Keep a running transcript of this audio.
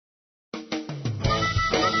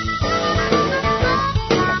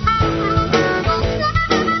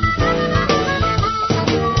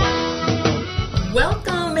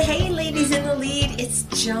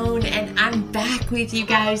back with you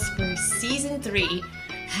guys for Season 3.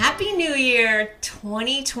 Happy New Year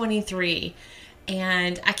 2023.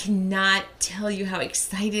 And I cannot tell you how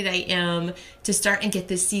excited I am to start and get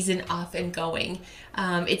this season off and going.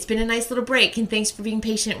 It's been a nice little break, and thanks for being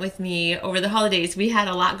patient with me over the holidays. We had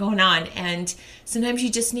a lot going on, and sometimes you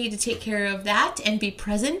just need to take care of that and be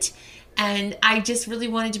present. And I just really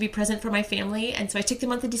wanted to be present for my family, and so I took the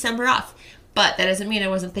month of December off. But that doesn't mean I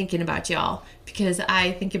wasn't thinking about y'all, because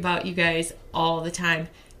I think about you guys all the time.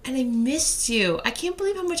 And I missed you. I can't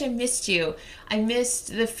believe how much I missed you. I missed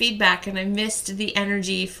the feedback, and I missed the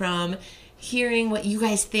energy from hearing what you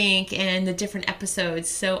guys think and the different episodes.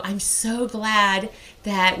 So I'm so glad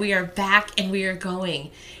that we are back and we are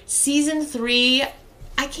going. Season 3,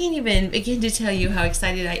 I can't even begin to tell you how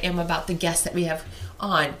excited I am about the guests that we have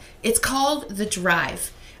on. It's called The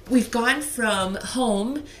Drive. We've gone from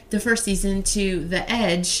Home, the first season, to The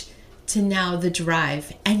Edge, to now The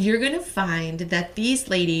Drive. And you're going to find that these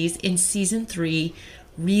ladies in Season 3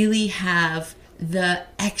 really have the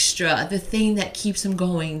extra, the thing that keeps them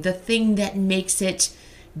going, the thing that makes it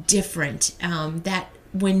different, that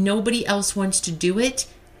when nobody else wants to do it,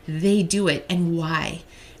 they do it. And why?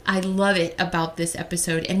 I love it about this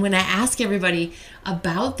episode. And when I ask everybody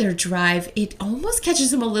about their drive, it almost catches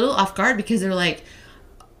them a little off guard, because they're like,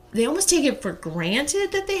 they almost take it for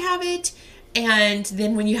granted that they have it. And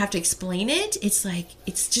then when you have to explain it, it's like,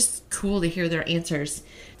 it's just cool to hear their answers.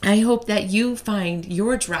 I hope that you find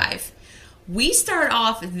your drive. We start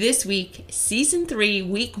off this week, Season 3,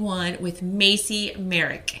 Week 1, with Macy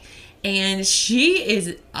Marek. And she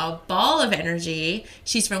is a ball of energy.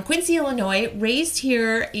 She's from Quincy, Illinois, raised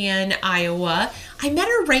here in Iowa. I met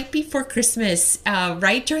her right before Christmas,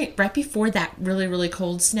 right before that really, really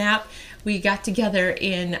cold snap. We got together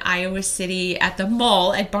in Iowa City at the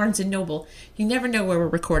mall at Barnes & Noble. You never know where we're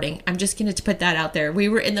recording. I'm just going to put that out there. We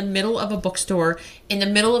were in the middle of a bookstore in the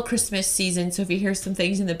middle of Christmas season, so if you hear some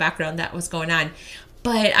things in the background, that was going on.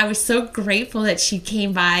 But I was so grateful that she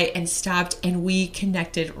came by and stopped, and we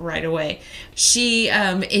connected right away. She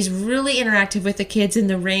is really interactive with the kids in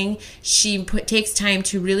the ring. She takes time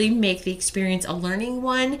to really make the experience a learning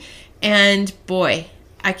one. And boy,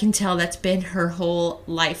 I can tell that's been her whole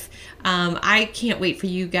life. I can't wait for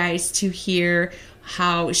you guys to hear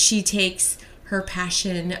how she takes her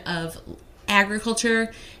passion of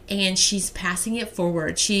agriculture and she's passing it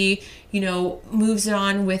forward. She, moves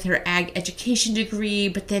on with her ag education degree,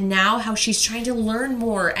 but then now how she's trying to learn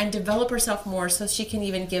more and develop herself more so she can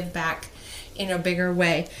even give back in a bigger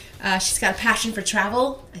way. She's got a passion for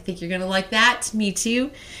travel. I think you're going to like that. Me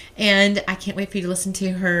too. And I can't wait for you to listen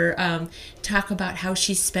to her talk about how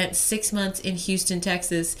she spent 6 months in Houston,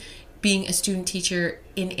 Texas, being a student teacher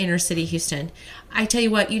in inner city Houston. I tell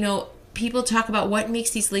you what, people talk about what makes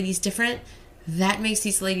these ladies different. That makes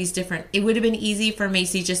these ladies different. It would have been easy for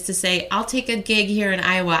Macy just to say, I'll take a gig here in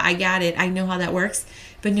Iowa. I got it. I know how that works.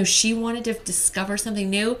 But no, she wanted to discover something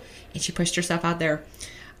new, and she pushed herself out there.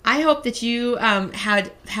 I hope that you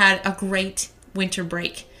had a great winter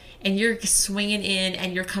break, and you're swinging in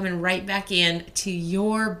and you're coming right back in to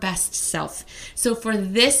your best self. So for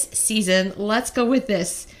this season, let's go with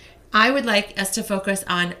this. I would like us to focus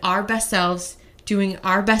on our best selves, doing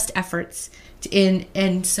our best efforts,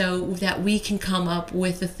 and so that we can come up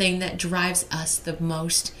with the thing that drives us the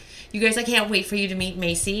most. You guys, I can't wait for you to meet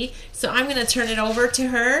Macy. So I'm going to turn it over to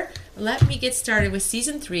her. Let me get started with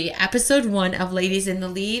Season 3, Episode 1 of Ladies in the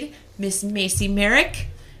Lead, Miss Macy Marek.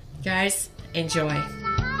 Guys, enjoy.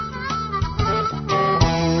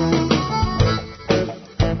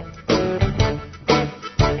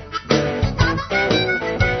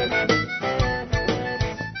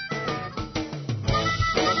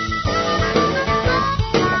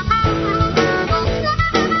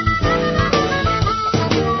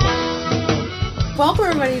 Welcome,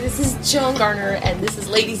 everybody. This is Joan Garner, and this is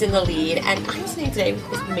Ladies in the Lead, and I'm sitting today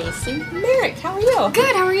with Macy Marek. How are you?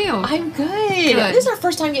 Good. How are you? I'm good. This is our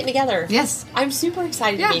first time getting together. Yes. I'm super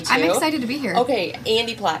excited to meet you. I'm excited to be here. Okay,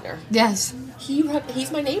 Andy Plattner. Yes.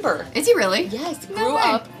 He's my neighbor. Is he really? Yes. No Grew way.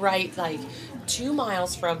 up right 2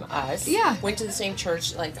 miles from us. Yeah. Went to the same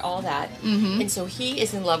church, all that. Mm-hmm. And so he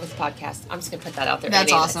is in love with the podcast. I'm just going to put that out there.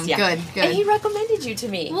 That's awesome. Yeah. Good. And he recommended you to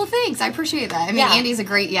me. Well, thanks. I appreciate that. I mean, Andy's a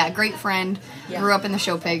great friend. Yeah. Grew up in the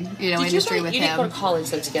show pig, industry with him. You didn't go to college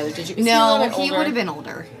though together, did you? No, he would have been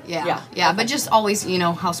older. Yeah. Okay. But just always,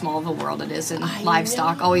 how small of a world it is, and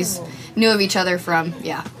livestock. Always knew of each other from,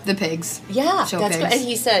 the pigs. Yeah, show that's pigs. good. And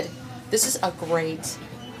he said, this is a great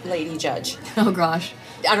lady judge? Oh gosh.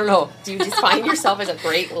 I don't know. Do you just find yourself as a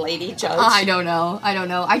great lady judge? I don't know.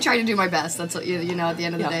 I try to do my best. That's what, you know, at the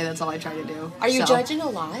end of the day, that's all I try to do. Are you judging a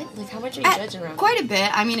lot? Like, how much are you judging around? Quite a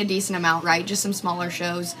bit. I mean, a decent amount, right? Just some smaller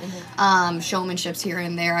shows. Showmanships here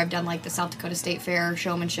and there. I've done, like, the South Dakota State Fair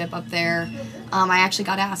showmanship up there. I actually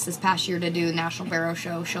got asked this past year to do the National Barrow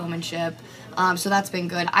Show showmanship. So that's been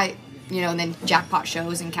good. And then jackpot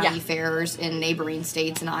shows and county fairs in neighboring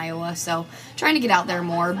states in Iowa. So trying to get out there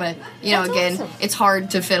more, but That's again, awesome. It's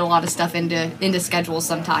hard to fit a lot of stuff into schedules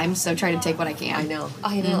sometimes. So try to take what I can. I know.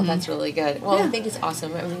 That's really good. Well, I think it's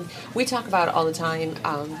awesome. I mean, we talk about it all the time,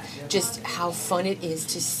 just how fun it is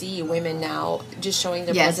to see women now just showing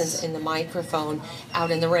their presence in the microphone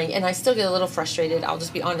out in the ring. And I still get a little frustrated, I'll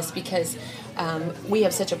just be honest, because we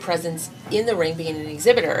have such a presence in the ring being an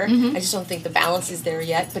exhibitor. I just don't think the balance is there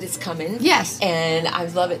yet, but it's coming. Yes. And I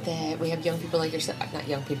love it that we have young people like yourself, not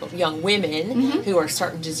young people, young women who are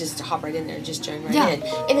starting to just hop right in there and just join right in.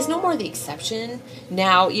 And it's no more the exception.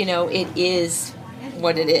 Now, it is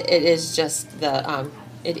what it is. It is just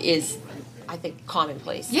it is, I think,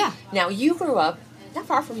 commonplace. Yeah. Now, you grew up not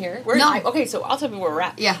far from here. Okay, so I'll tell you where we're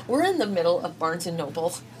at. Yeah. We're in the middle of Barnes &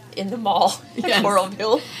 Noble. In the mall in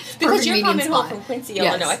Coralville. Because Perfect you're coming medium home spot. from Quincy,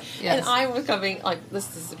 Yes, Illinois. yes. And I was coming,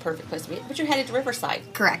 this is the perfect place to be. But you're headed to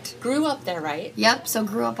Riverside. Correct. Grew up there, right? Yep. So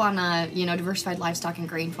grew up on a diversified livestock and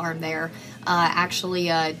grain farm there.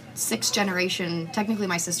 Actually, sixth generation. Technically,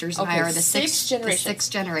 my sisters and I are the sixth generation. The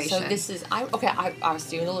sixth generation. So this is I was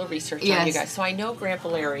doing a little research on you guys. So I know Grandpa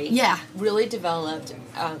Larry. Yeah. Really developed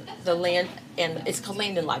the land, and it's called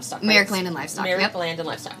Land and Livestock. Right? Merrick Land and Livestock. Merrick Land and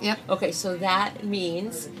Livestock. Yep. Okay, so that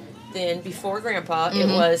means then before Grandpa, it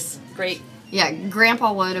was great. Yeah,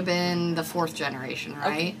 Grandpa would have been the fourth generation,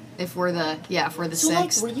 right? Okay. If we're the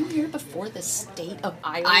sixth. Were you here before the state of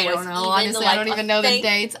Iowa? I don't know. Honestly, I don't even know the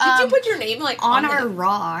dates. Did you put your name on our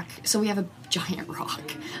rock? So we have a giant rock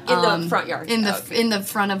in the front yard. In the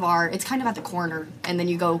front of our. It's kind of at the corner, and then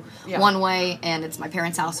you go one way, and it's my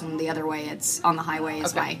parents' house, and the other way, it's on the highway,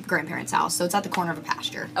 is my grandparents' house. So it's at the corner of a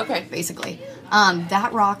pasture. Okay. Basically,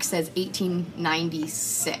 that rock says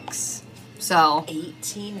 1896. So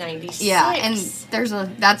 1896. Yeah, and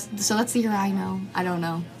that's the year I know. I don't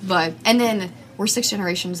know, and then we're six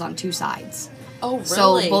generations on two sides. Oh, really?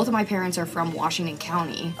 So both of my parents are from Washington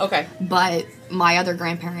County. Okay. But my other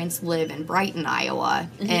grandparents live in Brighton, Iowa,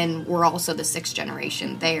 and we're also the sixth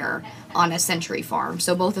generation there on a Century farm.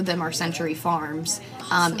 So both of them are Century farms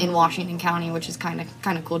in Washington County, which is kind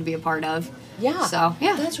of cool to be a part of. Yeah. So,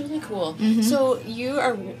 yeah. That's really cool. So you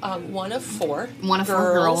are one of four. One of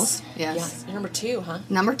 4 girls. Yes. Number 2, huh?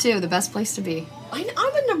 Number 2, the best place to be. I'm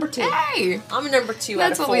a number 2. Hey! I'm a number 2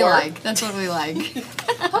 out of 4. That's what we like.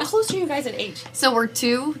 How close are you guys in age? So we're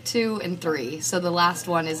 2, 2, and 3. So the last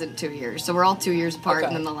one isn't 2 years. So we're all 2 years apart,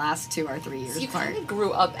 and then the last 2 are 3 years apart. You kind of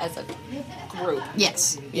grew up as a group.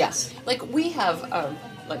 Yes. Yes. Like we have...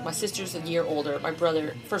 like my sister's a year older. My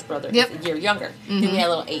first brother, is a year younger. Then we had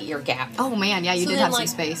a little 8-year gap. Oh man, yeah, you did have some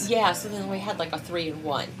space. Yeah, so then we had like a 3 and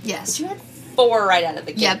 1. Yes. But you had 4 right out of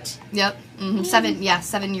the gate. Yep.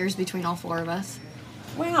 7 years between all 4 of us.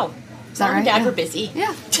 Wow. Is that Mom right? and Dad were busy.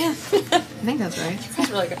 Yeah. I think that's right. You guys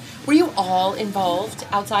were like, were you all involved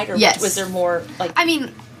outside, or was there more like? I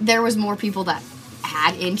mean, there was more people that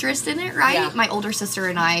had interest in it, right? Yeah. My older sister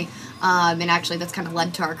and I. And actually, that's kind of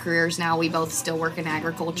led to our careers now. We both still work in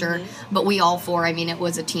agriculture, but we all 4, I mean, it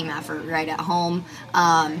was a team effort right at home.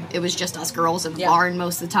 It was just us girls in the barn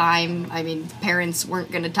most of the time. I mean, parents weren't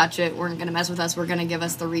going to touch it, weren't going to mess with us, were going to give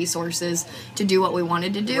us the resources to do what we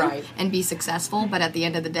wanted to do and be successful. But at the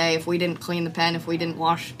end of the day, if we didn't clean the pen, if we didn't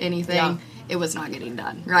wash anything, it was not getting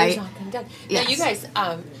done, right? It was not getting done. Yes. Now, you guys,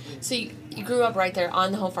 so you grew up right there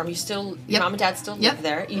on the home farm. You still, your mom and dad still live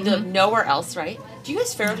there. You live nowhere else, right? Do you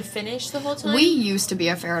guys farrow to finish the whole time? We used to be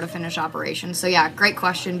a farrow to finish operation. So yeah, great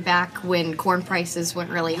question. Back when corn prices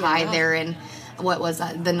went really high there in, what was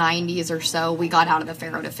that, the 90s or so, we got out of the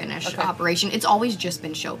farrow to finish operation. It's always just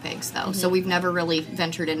been show pigs though. So we've never really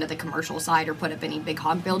ventured into the commercial side or put up any big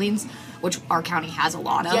hog buildings, which our county has a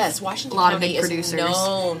lot of. Yes, Washington a lot County of big producers. Is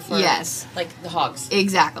known for like the hogs.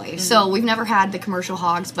 Exactly. So we've never had the commercial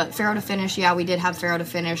hogs, but farrow to finish, we did have farrow to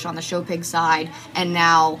finish on the show pig side, and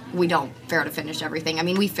now we don't farrow to finish everything. I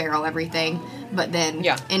mean, we farrow everything, but then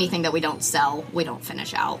anything that we don't sell, we don't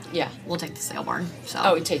finish out. Yeah. We'll take the sale barn.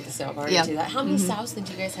 So. We take the sale barn and do that. How many sows did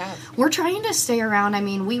you guys have? We're trying to stay around. I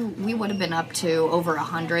mean, we would have been up to over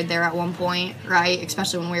 100 there at one point, right?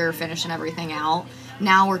 Especially when we were finishing everything out.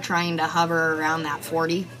 Now we're trying to hover around that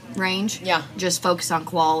 40 range. Yeah. Just focus on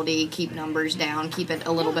quality, keep numbers down, keep it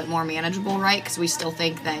a little bit more manageable, right? Because we still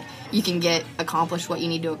think that you can accomplish what you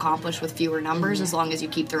need to accomplish with fewer numbers as long as you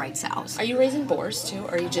keep the right sows. Are you raising boars too,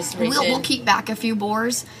 or are you just raising? We'll keep back a few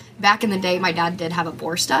boars. Back in the day, my dad did have a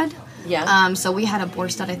boar stud. Yeah. So we had a boar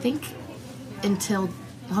stud, I think, until,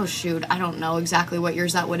 I don't know exactly what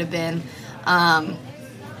years that would have been.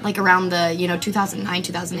 Like around the 2009,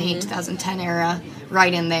 2008, 2010 era,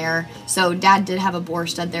 right in there. So Dad did have a boar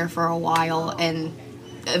stud there for a while, and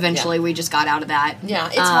eventually we just got out of that. Yeah,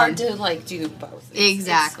 it's hard to do both.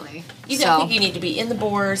 Exactly. I think you need to be in the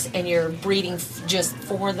boars and you're breeding just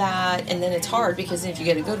for that, and then it's hard because if you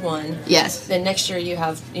get a good one, yes, then next year you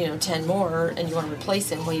have 10 more and you want to replace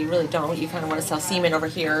them. Well, you really don't. You kind of want to sell semen over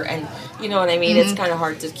here, and you know what I mean. It's kind of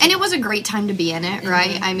hard to keep. And it was a great time to be in it,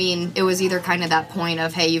 right? I mean, it was either kind of that point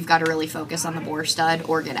of, hey, you've got to really focus on the boar stud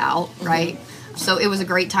or get out, right? So it was a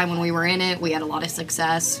great time when we were in it. We had a lot of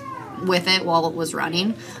success with it while it was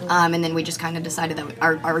running, and then we just kind of decided that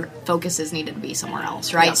our focuses needed to be somewhere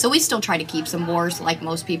else, right? So we still try to keep some boars like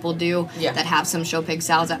most people do that have some show pig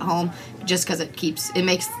sows at home, just because it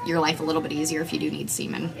makes your life a little bit easier if you do need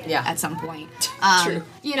semen at some point. True.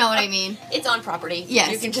 You know what I mean? It's on property.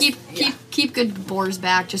 Yes, you can keep good boars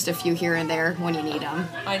back, just a few here and there when you need them.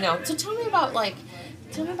 I know. So tell me about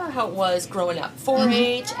how it was growing up.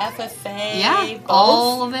 4-H, FFA, yeah, both?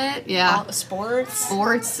 all of it. Yeah, sports,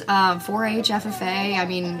 4-H, FFA. I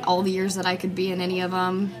mean, all the years that I could be in any of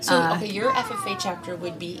them. So, your FFA chapter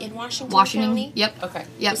would be in Washington County? Yep. Okay.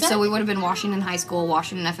 Yep. So we would have been Washington High School,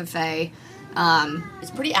 Washington FFA.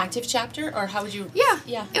 It's a pretty active chapter, or how would you?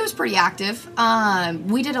 Yeah. It was pretty active.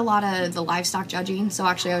 We did a lot of the livestock judging, so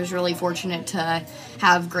actually I was really fortunate to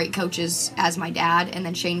have great coaches as my dad, and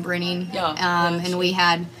then Shane Brenning. And we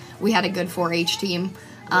had a good 4-H team.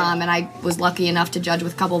 And I was lucky enough to judge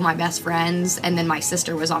with a couple of my best friends, and then my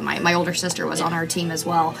sister was on my older sister was on our team as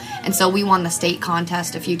well. And so we won the state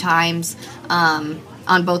contest a few times.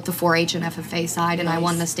 On both the 4-H and FFA side, and I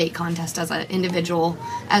won the state contest as an individual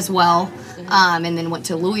as well, and then went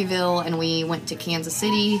to Louisville, and we went to Kansas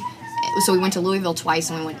City. So we went to Louisville twice,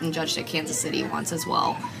 and we went and judged at Kansas City once as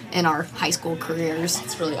well in our high school careers.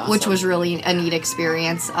 That's really awesome. Which was really a neat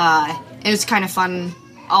experience. It was kind of fun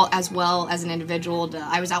as well as an individual.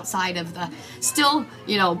 I was outside of still,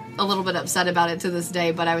 a little bit upset about it to this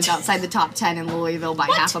day, but I was outside the top 10 in Louisville by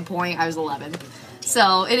half a point. I was 11.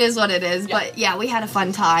 So it is what it is, but yeah, we had a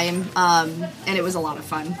fun time, and it was a lot of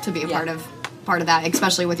fun to be a part of that,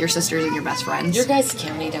 especially with your sisters and your best friends. Your guys'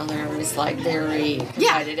 county down there is very competitive.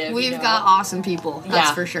 Yeah, we've got awesome people.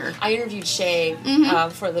 That's for sure. I interviewed Shay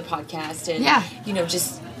for the podcast, and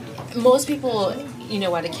just most people,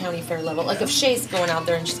 at a county fair level, like if Shay's going out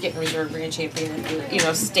there and she's getting reserve grand champion at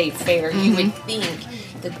the state fair, you would think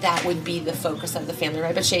that would be the focus of the family,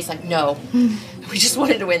 right? But Shay's like, no, we just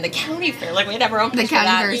wanted to win the county fair. Like, we had our own push for that. The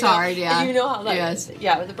county fair's hard, yeah. You know how that is.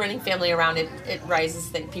 Yeah, with the Brenning family around, it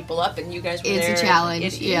rises people up, and you guys were there. It's a challenge.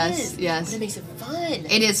 It yes. But it makes it fun.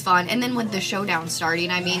 It is fun. And then with the showdown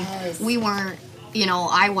starting, I mean, we weren't,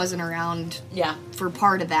 I wasn't around for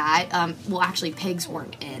part of that. Well, actually, pigs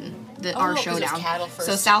weren't in our showdown. Cattle first.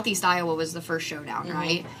 So Southeast Iowa was the first showdown,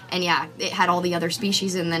 right? And it had all the other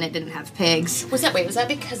species, and then it didn't have pigs. Was that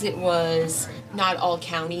because it was not all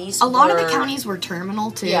counties? A lot of the counties were terminal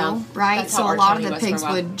too, right? So a lot of the pigs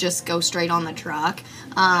would just go straight on the truck.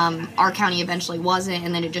 Our county eventually wasn't,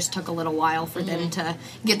 and then it just took a little while for them to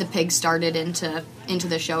get the pigs started into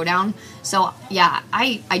the showdown. So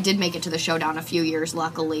I did make it to the showdown a few years,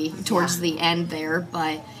 luckily, towards the end there.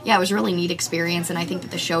 But it was a really neat experience, and I think that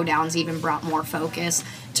the showdowns even brought more focus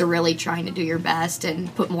to really trying to do your best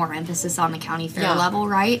and put more emphasis on the county fair level,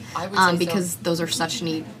 right? I would say because those are such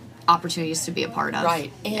neat opportunities to be a part of.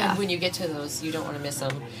 Right. And when you get to those, you don't want to miss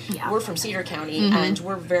them. Yeah. We're from Cedar County, and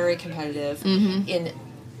we're very competitive in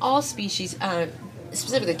all species,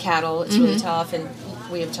 specifically cattle. It's really tough, and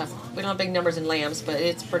we don't have big numbers in lambs, but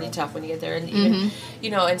it's pretty tough when you get there. And even,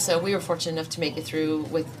 and so we were fortunate enough to make it through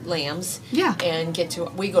with lambs. Yeah. And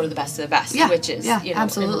we go to the best of the best, which is,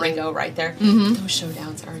 absolutely. in Ringo right there. Those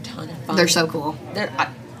showdowns are a ton of fun. They're so cool. They're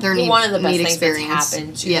one of the best things that's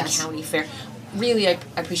happened to the county fair. Really, I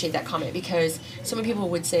appreciate that comment, because so many people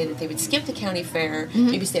would say that they would skip the county fair,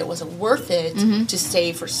 maybe say it wasn't worth it to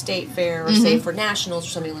stay for state fair or stay for nationals or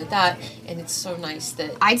something like that. And it's so nice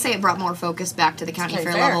that I'd say it brought more focus back to the county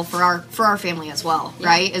fair level for our family as well,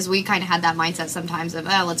 right? As we kind of had that mindset sometimes of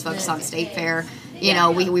let's focus on state fair. You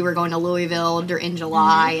know, we were going to Louisville in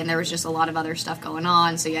July, and there was just a lot of other stuff going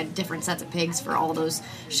on. So you had different sets of pigs for all those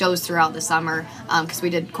shows throughout the summer, because we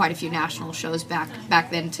did quite a few national shows back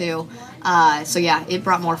then too. So yeah, it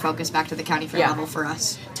brought more focus back to the county fair level for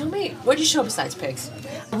us. Tell me, what did you show besides pigs?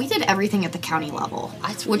 We did everything at the county level,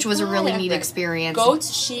 which was a really neat experience.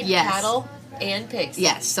 Goats, sheep, cattle, and pigs.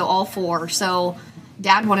 Yes, so all 4. So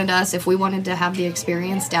Dad wanted us, if we wanted to have the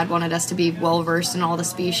experience, Dad wanted us to be well-versed in all the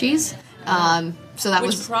species. So that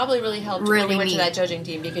Which was probably really helped really when you went neat. to that judging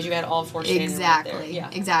team, because you had all 4 standing Exactly, right there. Yeah.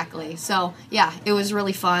 exactly. So, yeah, it was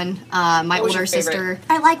really fun. My What was older your sister,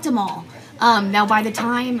 I liked them all. Now, by the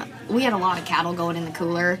time, we had a lot of cattle going in the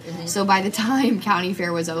cooler, so by the time county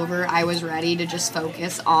fair was over, I was ready to just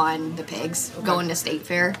focus on the pigs, going to state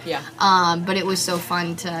fair. Yeah. But it was so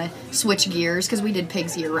fun to switch gears, because we did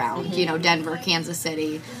pigs year-round, you know, Denver, Kansas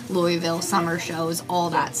City, Louisville, summer shows,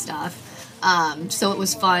 all that stuff. So it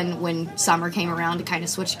was fun when summer came around to kind of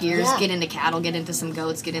switch gears, get into cattle, get into some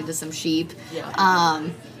goats, get into some sheep. Yeah.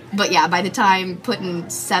 But yeah, by the time putting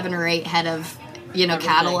 7 or 8 head of, you know,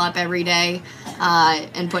 cattle up every day,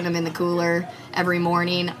 and putting them in the cooler every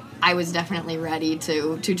morning, I was definitely ready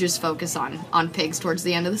to just focus on pigs towards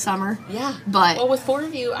the end of the summer. Yeah. But well, with 4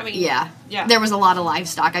 of you, I mean, yeah, there was a lot of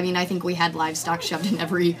livestock. I mean, I think we had livestock shoved in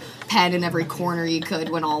every pen in every corner you could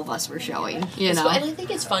when all of us were showing, you know. And I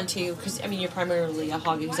think it's fun too, because I mean, you're primarily a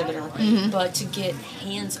hog exhibitor, but to get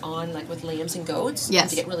hands on, like with lambs and goats, and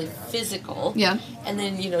to get really physical, and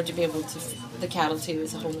then, you know, to be able to the cattle too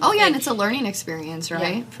is a whole new thing. And it's a learning experience,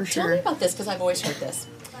 right? For sure. Tell me about this, because I've always heard this,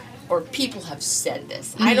 or people have said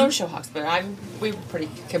this. I don't show hogs, but we were pretty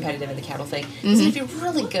competitive in the cattle thing. Is if you're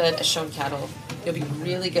really good at showing cattle, you'll be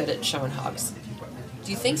really good at showing hogs.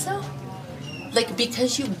 Do you think so? Like,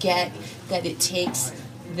 because you get that it takes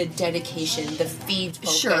the dedication, the feed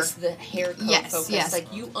focus, the hair coat focus.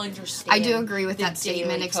 Like, you understand. I do agree with that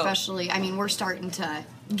statement, especially, I mean, we're starting to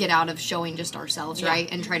get out of showing just ourselves, right?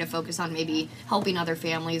 And try to focus on maybe helping other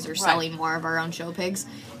families or selling more of our own show pigs.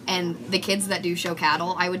 And the kids that do show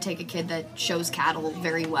cattle, I would take a kid that shows cattle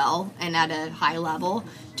very well and at a high level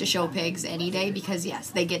to show pigs any day, because yes,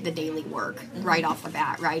 they get the daily work right off the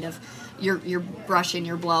bat, right? Of you're brushing,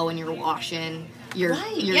 you're blowing, you're washing, you're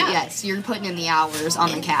putting in the hours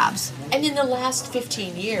on the calves. And in the last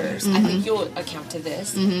 15 years, I think you'll account to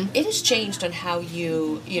this, it has changed on how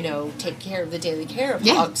you know, take care of the daily care of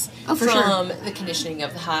hogs. Oh, for from the conditioning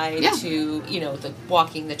of the hide to, you know, the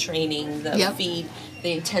walking, the training, the feed,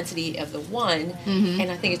 the intensity of the one.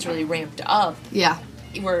 And I think it's really ramped up.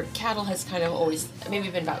 Where cattle has kind of always maybe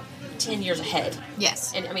been about 10 years ahead.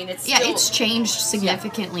 Yes. And I mean, it's it's changed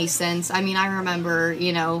significantly since. I mean, I remember,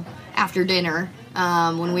 you know, after dinner,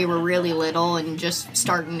 when we were really little and just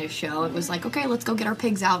starting to show, it was like, okay, let's go get our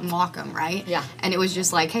pigs out and walk them, right? Yeah. And it was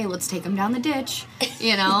just like, hey, let's take them down the ditch,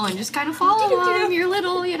 you know, and just kind of follow them. You're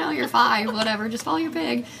little, you know, you're 5, whatever, just follow your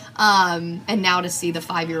pig. And now to see the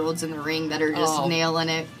 5-year-olds in the ring that are just nailing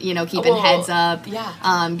it, you know, keeping heads up,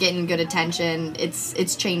 getting good attention,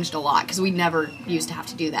 it's changed a lot, because we never used to have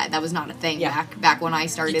to do that. That was not a thing back when I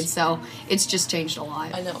started, so it's just changed a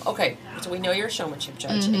lot. I know. Okay, so we know you're a showmanship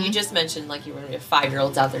judge, and you just mentioned, like, you were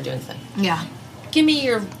 5-year-olds out there doing the thing. Yeah. Give me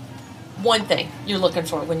your one thing you're looking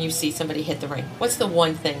for when you see somebody hit the ring. What's the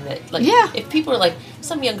one thing that, like, if people are like,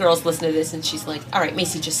 some young girls listen to this and she's like, all right,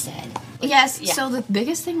 Macy just said. Like, so the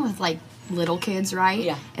biggest thing with, like, little kids,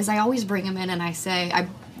 right, is I always bring them in and I say,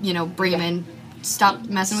 bring them in, stop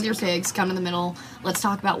messing with your pigs, come to the middle, let's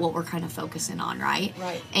talk about what we're kind of focusing on, right?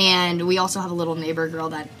 And we also have a little neighbor girl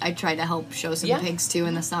that I try to help show some pigs to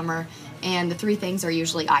in the summer. And the 3 things are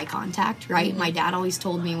usually eye contact, right? My dad always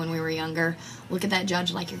told me when we were younger, look at that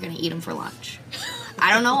judge like you're going to eat him for lunch.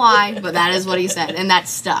 I don't know why, but that is what he said. And that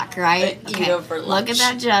stuck, right? Eat him for lunch. Look at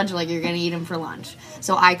that judge like you're going to eat him for lunch.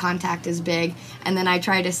 So eye contact is big. And then I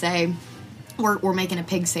try to say, we're making a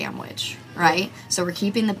pig sandwich, right? So we're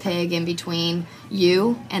keeping the pig in between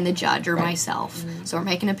you and the judge or myself. So we're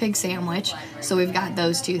making a pig sandwich. So we've got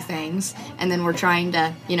those 2 things. And then we're trying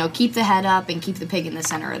to, you know, keep the head up and keep the pig in the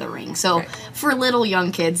center of the ring. So for little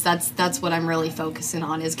young kids, that's what I'm really focusing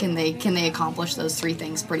on, is can they accomplish those 3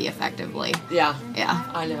 things pretty effectively. Yeah.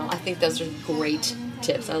 I know. I think those are great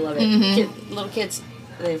tips. I love it. Little kids,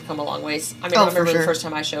 they've come a long ways. I mean, I remember the first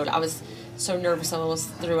time I showed, I was so nervous I almost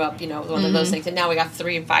threw up, you know, one of those things. And now we got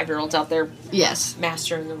 3 and 5-year-olds out there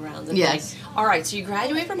mastering the rounds. And like, all right, so you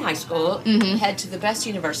graduate from high school, head to the best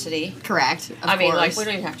university. Correct. I mean, like, we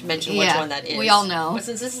don't even have to mention which one that is. We all know. But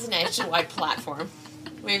since this is a nationwide platform,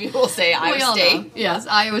 maybe we'll say Iowa State. Know. Yes,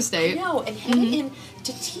 Iowa State. No, and heading into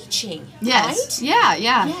to teaching. Yes. Right? Yeah.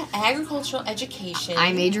 Yeah, agricultural education.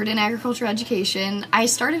 I majored in agricultural education. I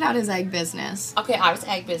started out as ag business. Okay, I was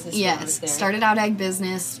ag business. Yes, started out ag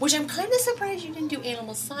business. Which I'm kind of surprised you didn't do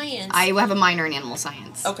animal science. I have a minor in animal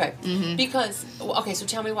science. Okay. Mm-hmm. Because, okay, so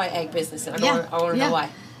tell me why ag business. I want to know why.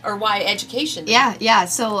 Or why education. Yeah.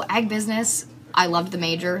 So ag business, I loved the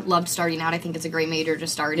major. Loved starting out. I think it's a great major to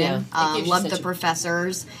start in. Loved the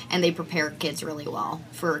professors, and they prepare kids really well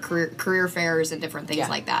for career fairs and different things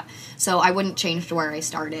like that. So I wouldn't change to where I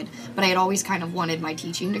started. But I had always kind of wanted my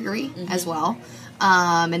teaching degree as well.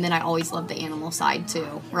 And then I always loved the animal side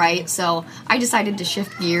too, right? So I decided to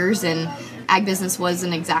shift gears, and ag business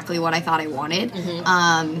wasn't exactly what I thought I wanted.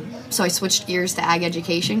 So I switched gears to ag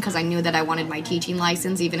education because I knew that I wanted my teaching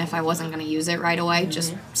license, even if I wasn't going to use it right away,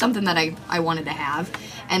 just something that I wanted to have.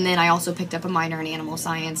 And then I also picked up a minor in animal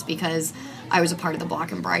science because I was a part of the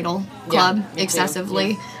Block and Bridle Club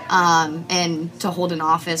excessively, and to hold an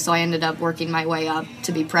office. So I ended up working my way up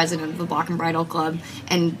to be president of the Block and Bridle Club,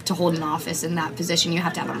 and to hold an office in that position, you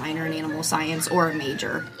have to have a minor in animal science or a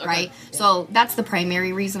major, right? Yeah. So that's the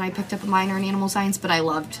primary reason I picked up a minor in animal science, but I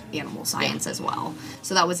loved animal science as well.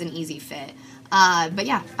 So that was an easy fit. But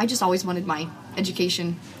yeah, I just always wanted my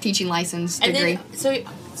education, teaching license degree. And then,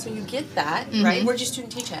 so you get that, right? Where'd your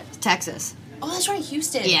student teach at? Texas. Oh, that's right,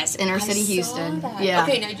 Houston. Yes, inner city Houston. That. Yeah.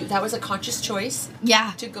 Okay, now that was a conscious choice.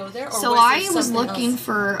 Yeah. To go there. Or so I was looking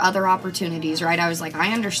for other opportunities, right? I was like,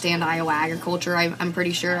 I understand Iowa agriculture. I'm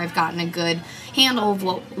pretty sure I've gotten a good handle of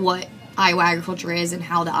what Iowa agriculture is and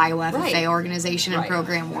how the Iowa FFA organization and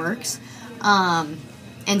program works.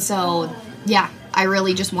 And so, yeah, I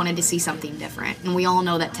really just wanted to see something different. And we all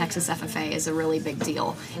know that Texas FFA is a really big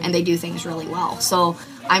deal, and they do things really well. So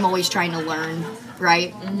I'm always trying to learn,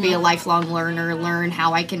 right? Be a lifelong learner, learn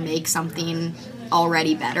how I can make something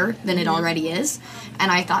already better than it already is.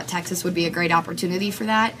 And I thought Texas would be a great opportunity for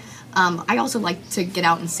that. I also like to get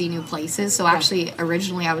out and see new places. So actually,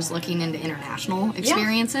 originally I was looking into international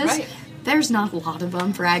experiences. Yeah, right. There's not a lot of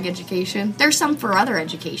them for ag education. There's some for other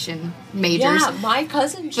education majors. Yeah, my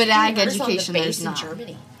cousin. But ag education, there's not. In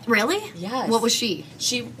Germany. Really? Yes. What was she?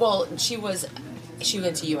 She went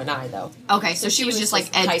to UNI though. Okay, so she was just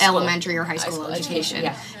like elementary or high school education.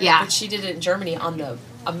 Yeah. But she did it in Germany on the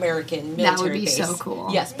American military base. That would be so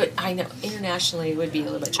cool. Yes, but I know internationally it would be a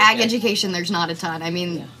little bit trickier. Ag education, there's not a ton. I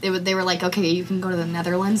mean, they were like, okay, you can go to the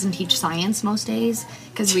Netherlands and teach science most days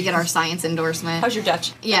because we get our science endorsement. How's your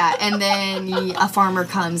Dutch? Yeah, and then a farmer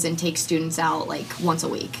comes and takes students out like once a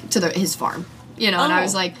week to his farm. And I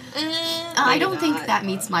was like, I don't think that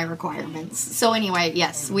meets my requirements. So anyway,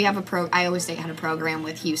 yes, we have Iowa State had a program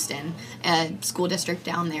with Houston, a school district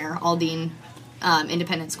down there, Aldine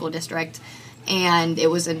Independent School District. And it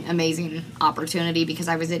was an amazing opportunity because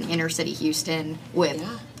I was in inner city Houston with,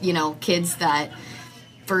 kids that,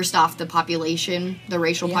 first off, the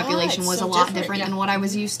racial population was a lot different than what I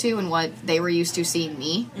was used to and what they were used to seeing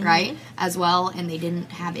me, right, as well. And they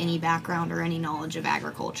didn't have any background or any knowledge of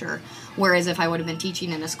agriculture. Whereas if I would have been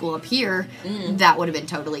teaching in a school up here, that would have been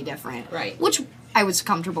totally different. Right. Which I was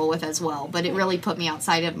comfortable with as well. But it really put me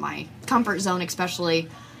outside of my comfort zone, especially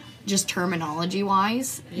just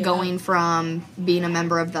terminology-wise, going from being a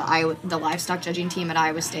member of the livestock judging team at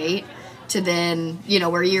Iowa State to then,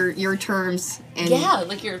 where your terms and... Yeah,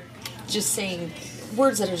 like you're just saying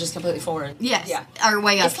words that are just completely foreign. Yes, our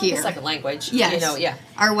way up here. It's like a second language. Yes,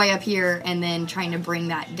 our way up here, and then trying to bring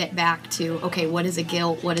that back to, okay, what is a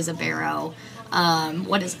gilt, what is a barrow,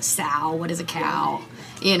 what is a sow, what is a cow,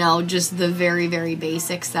 just the very, very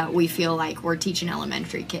basics that we feel like we're teaching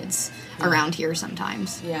elementary kids around here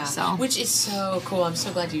sometimes. Yeah. So. Which is so cool. I'm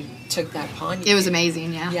so glad you took that upon you. It was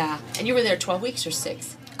amazing, yeah. Yeah. And you were there 12 weeks or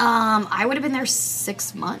 6? I would have been there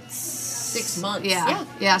 6 months. 6 months?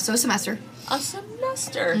 Yeah, so a semester. A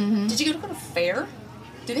semester? Mm-hmm. Did you go to a fair?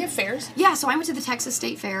 Do they have fairs? Yeah, so I went to the Texas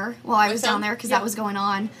State Fair while I was down there because that was going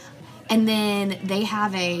on. And then they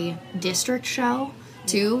have a district show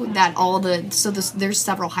too that there's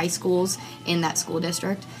several high schools in that school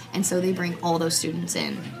district, and so they bring all those students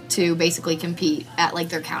in to basically compete at like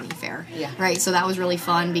their county fair. Yeah. Right. So that was really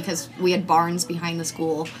fun because we had barns behind the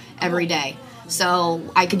school every day. So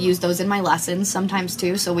I could use those in my lessons sometimes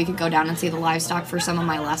too, so we could go down and see the livestock for some of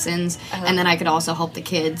my lessons, and then I could also help the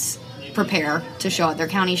kids prepare to show at their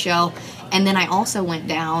county show. And then I also went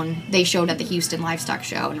down, they showed at the Houston Livestock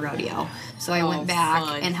Show and Rodeo, so I went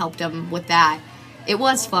back and helped them with that. It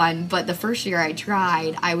was fun, but the first year I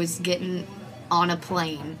tried, I was getting on a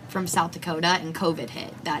plane from South Dakota and COVID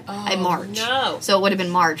hit in March. No. So it would have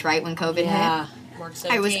been March, right, when COVID hit? March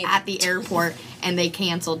 17th. I was at the airport and they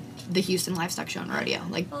canceled the Houston Livestock Show and Rodeo.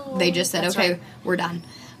 They just said, okay, we're done.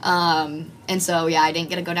 And so, yeah, I didn't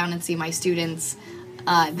get to go down and see my students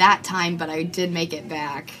that time, but I did make it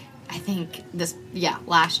back. I think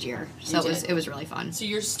last year. So it was really fun. So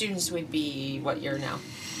your students would be what year now?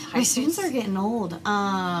 My students are getting old.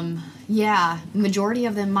 Majority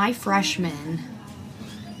of them, my freshmen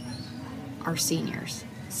are seniors.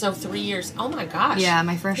 So 3 years. Oh my gosh. Yeah,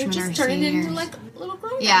 my freshmen are seniors. They're just turning into like little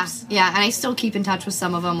grown-ups. Yeah, and I still keep in touch with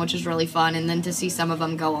some of them, which is really fun. And then to see some of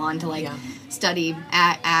them go on to study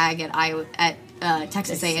ag at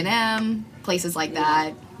Texas A&M, places like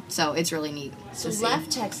that. So it's really neat. So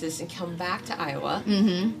left Texas and come back to Iowa.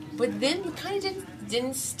 Mm-hmm. But then you kind of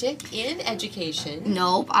didn't stick in education.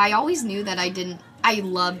 Nope. I always knew that I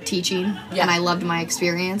loved teaching and I loved my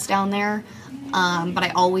experience down there. But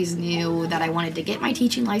I always knew that I wanted to get my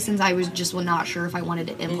teaching license. I was just not sure if I wanted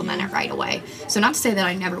to implement it right away. So not to say that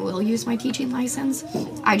I never will use my teaching license.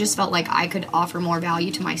 I just felt like I could offer more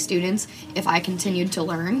value to my students if I continued to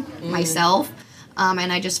learn myself.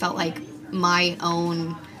 And I just felt like my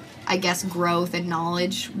own, I guess, growth and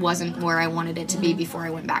knowledge wasn't where I wanted it to be before I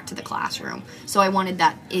went back to the classroom. So I wanted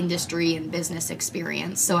that industry and business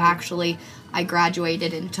experience. So actually, I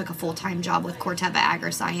graduated and took a full-time job with Corteva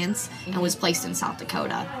Agri-Science and was placed in South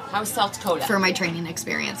Dakota. How's South Dakota? For my training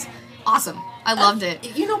experience. Awesome. I loved it.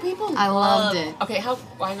 People I loved it. Okay, I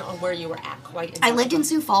don't know where you were at quite. I lived in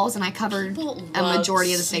Sioux Falls and I covered a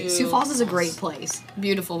majority of the state. Sioux Falls is a great place.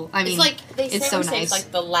 Beautiful. I mean, it's so nice. It's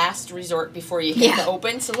like the last resort before you hit the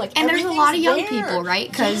open. So and there's a lot of young people, right?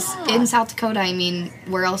 Because in South Dakota, I mean,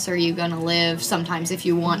 where else are you going to live sometimes if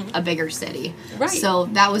you want a bigger city? Right. So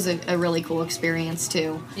that was a really cool experience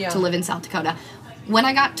too, to live in South Dakota. When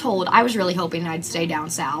I got told, I was really hoping I'd stay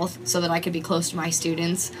down south so that I could be close to my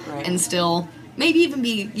students and still maybe even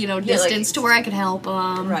be, distance to where I could help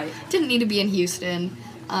them. Right. Didn't need to be in Houston.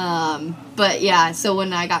 But yeah, so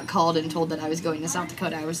when I got called and told that I was going to South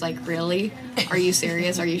Dakota, I was like, really? Are you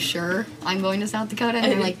serious? Are you sure I'm going to South Dakota?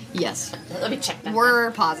 And they're like, yes. Let me check that.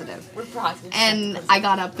 We're positive. We're positive. And I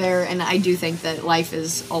got up there, and I do think that life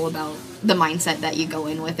is all about the mindset that you go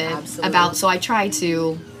in with it. Absolutely. So I try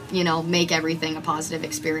to make everything a positive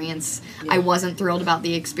experience. Yeah. I wasn't thrilled about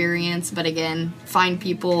the experience, but again, find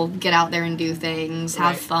people, get out there and do things,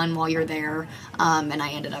 have fun while you're there. And I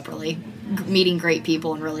ended up really meeting great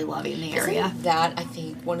people and really loving the area. Isn't that, I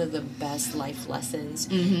think, one of the best life lessons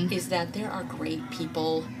is that there are great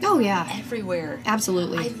people everywhere.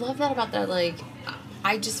 Absolutely. I love that about that,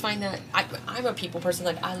 I just find that I'm a people person.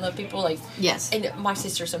 I love people. Yes. And my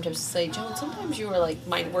sister sometimes say, Joan, sometimes you are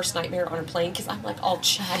my worst nightmare on a plane because I'm all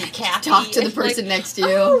chatty Cathy. Talk to the person next to you.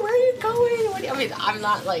 Oh, where are you going? I'm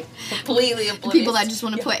not completely oblivious. People that just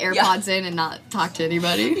want to put AirPods in and not talk to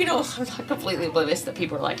anybody. I'm not completely oblivious that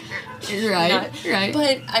people are right.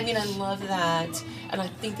 But I love that, and I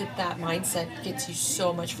think that mindset gets you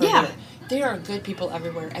so much further. Yeah. There are good people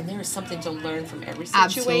everywhere, and there is something to learn from every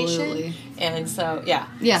situation. Absolutely. And so,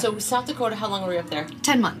 yeah. So, South Dakota, how long were you up there?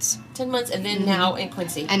 10 months. 10 months, and then now in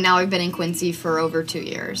Quincy. And now I've been in Quincy for over 2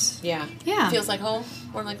 years. Yeah. Yeah. Feels like home?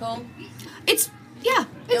 More like home? It's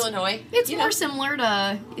Illinois. It's more similar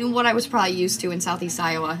to what I was probably used to in Southeast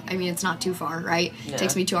Iowa. I mean, it's not too far, right? No. It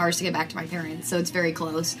takes me 2 hours to get back to my parents, so it's very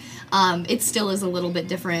close. It still is a little bit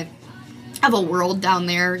different of a world down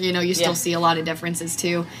there. You still see a lot of differences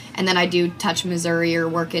too. And then I do touch Missouri or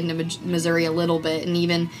work into Missouri a little bit, and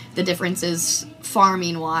even the differences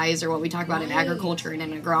farming wise, or what we talk about in agriculture and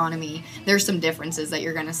in agronomy, there's some differences that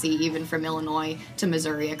you're going to see even from Illinois to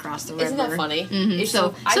Missouri across the river. Isn't that funny? Mm-hmm. So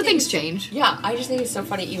things change. Yeah, I just think it's so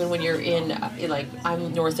funny even when you're in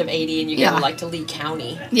I'm north of 80 and you go to Lee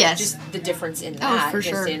County. Yes. Just the difference in that. For just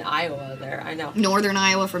sure. in Iowa there, I know. Northern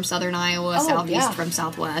Iowa from southern Iowa, southeast from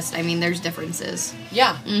southwest. I mean, there's differences.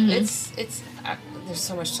 Yeah, it's there's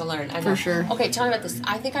so much to learn. I know. For sure. Okay, tell me about this.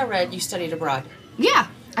 I think I read you studied abroad. Yeah,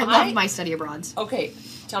 I love my study abroads. Okay,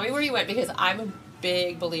 tell me where you went, because I'm a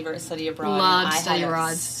big believer in study abroad. Love study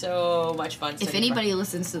abroad. So much fun. If anybody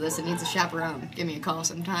listens to this and needs a chaperone, give me a call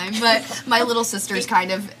sometime. But my little sister's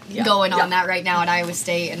kind of going on that right now at Iowa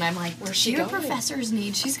State, and I'm like, where's she going? Professors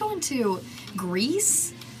need. She's going to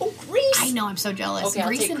Greece. Oh, Greece! I know, I'm so jealous. Okay,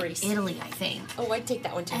 Greece I'll take and Greece. Italy, I think. Oh, I'd take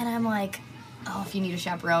that one too. And I'm like, if you need a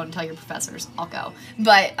chaperone, tell your professors, I'll go.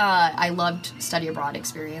 But I loved study abroad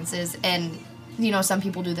experiences, and some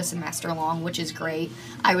people do the semester long, which is great.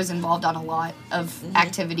 I was involved on a lot of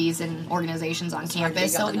activities and organizations on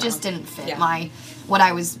campus, so it just didn't fit what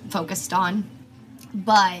I was focused on.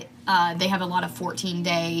 But they have a lot of 14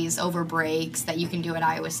 days over breaks that you can do at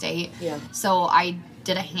Iowa State. Yeah. So I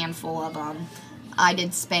did a handful of them. I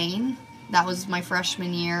did Spain. That was my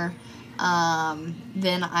freshman year.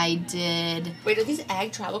 Then I did... Wait, are these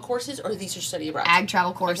ag travel courses, or these are study abroad? Ag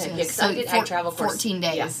travel courses. Okay, so I did ag travel course. 14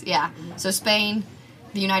 days, yeah. Mm-hmm. So Spain,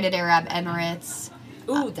 the United Arab Emirates.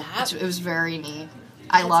 Ooh, it was very neat.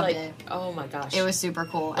 I loved it. Oh my gosh. It was super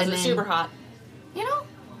cool. Was it super hot? You know,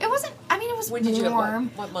 it wasn't, I mean, it was when did you warm.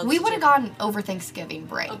 What month we would have gone over Thanksgiving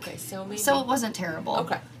break. Okay, so maybe. So it wasn't terrible.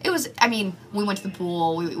 Okay. It was, I mean, we went to the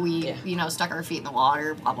pool, we you know, stuck our feet in the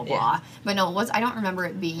water, blah, blah, blah. But no, I don't remember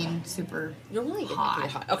it being super Normally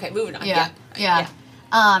hot. Okay, moving on. Yeah.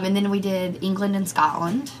 And then we did England and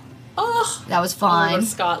Scotland. Oh, that was fun. I love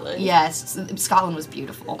Scotland. Yes, Scotland was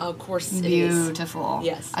beautiful. Of course it beautiful. is.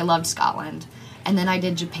 Yes. I loved Scotland. And then I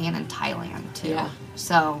did Japan and Thailand, too. Yeah.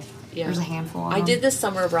 So, there's a handful of them. I did the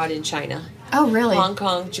summer abroad in China. Oh, really? Hong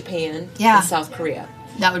Kong, Japan, and South Korea.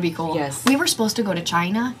 That would be cool. Yes. We were supposed to go to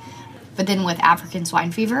China, but then with African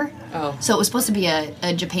swine fever. Oh. So it was supposed to be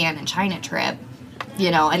a Japan and China trip. You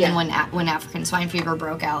know, and then when African swine fever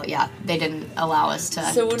broke out, they didn't allow us to.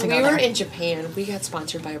 So when to we go were there. in Japan, we got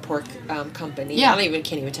sponsored by a pork company. Yeah.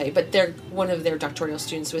 Can't even tell you, but one of their doctoral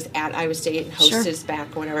students was at Iowa State and hosted us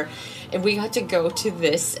back or whatever, and we got to go to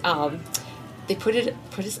this. They put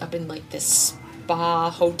us up in like this spa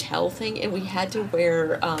hotel thing, and we had to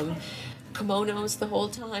wear kimonos the whole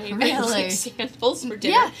time. Really? And like sandals for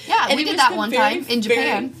dinner. Yeah. And we did that one time in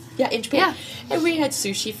Japan. In Japan. Yeah. And we had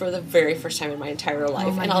sushi for the very first time in my entire life.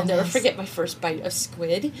 Oh, and I'll never forget my first bite of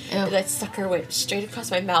squid. Ew. And that sucker went straight across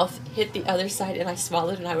my mouth, hit the other side, and I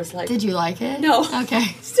swallowed, and I was like... Did you like it? No. Okay.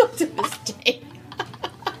 Still to this day.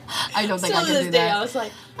 I don't think Still I could to this do day, that. I was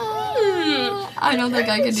like... I don't think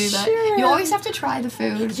I could do that. Sure. You always have to try the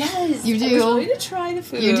food. Yes. You do. I was ready to try the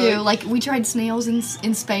food. You do. Like, we tried snails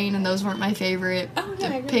in Spain, and those weren't my favorite. Oh,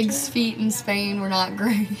 yeah, the pig's feet in Spain were not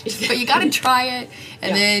great. But you gotta try it,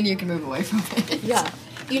 and then you can move away from it. Yeah.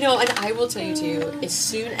 You know, and I will tell you, too, as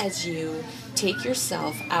soon as you take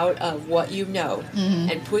yourself out of what you know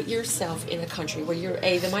and put yourself in a country where you're,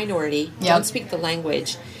 the minority, don't speak the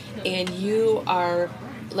language, and you are...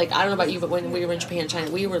 Like, I don't know about you, but when we were in Japan and China,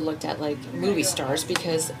 we were looked at like movie stars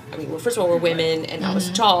because, I mean, well, first of all, we're women, and I was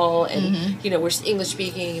tall, and, you know, we're English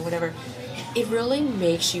speaking and whatever. It really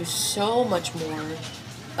makes you so much more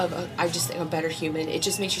of a better human. It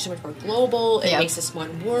just makes you so much more global. It makes us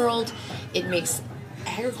one world. It makes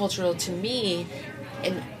agricultural, to me,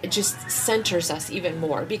 and it just centers us even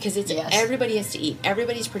more because it's everybody has to eat.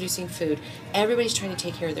 Everybody's producing food. Everybody's trying to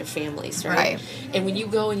take care of their families, right? And when you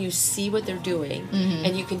go and you see what they're doing,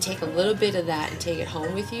 and you can take a little bit of that and take it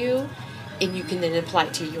home with you, and you can then apply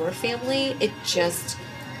it to your family,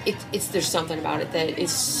 there's something about it that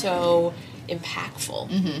is so impactful.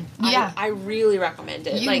 Yeah. I really recommend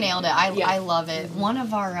it. You nailed it. I love it. One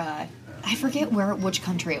of our... I forget which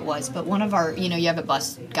country it was, but one of our, you know, you have a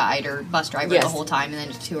bus guide or bus driver the whole time, and then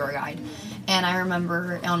a tour guide. And I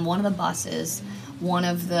remember on one of the buses,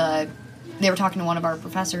 they were talking to one of our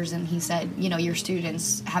professors, and he said, you know, your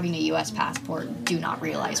students having a U.S. passport do not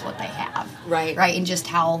realize what they have. Right. Right, and just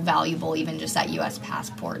how valuable even just that U.S.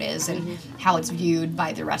 passport is, and how it's viewed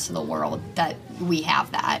by the rest of the world that we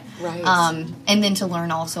have that. Right. And then to learn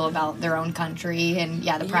also about their own country, and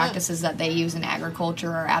the practices that they use in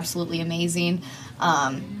agriculture are absolutely amazing.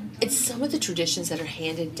 It's some of the traditions that are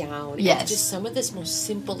handed down. Yes. It's just some of the most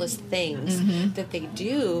simplest things that they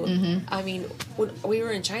do. I mean, when we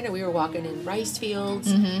were in China, we were walking in rice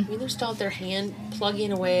fields. I mean, they're still out there hand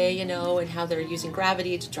plugging away, you know, and how they're using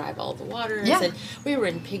gravity to drive all the waters. Yeah. And we were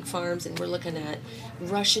in pig farms, and we're looking at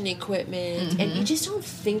Russian equipment. And you just don't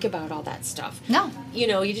think about all that stuff. No. You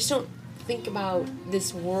know, you just don't think about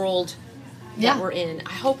this world that we're in.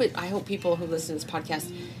 I hope people who listen to this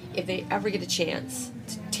podcast, if they ever get a chance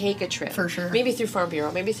to take a trip, for sure, maybe through Farm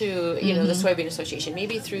Bureau, maybe through the Soybean Association,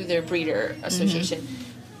 maybe through their breeder association,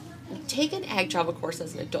 take an ag travel course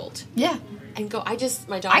as an adult. Yeah. And go.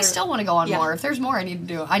 My daughter. I still want to go on more. If there's more I need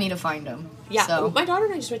to do, I need to find them. Yeah. So. My daughter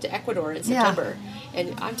and I just went to Ecuador in September,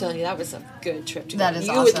 and I'm telling you, that was a good trip to go. That is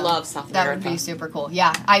you awesome. would love South America. That would be super cool.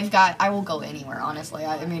 Yeah, I will go anywhere, honestly.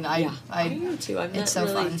 I do too. I'm not so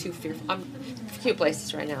really fun. too fearful. I'm a few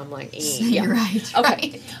places right now. I'm like, You're right.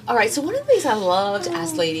 Okay. All right. So one of the things I love to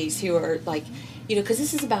ask ladies who are like, you know, because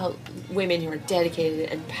this is about women who are dedicated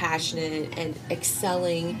and passionate and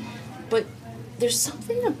excelling, but there's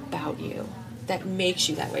something about you that makes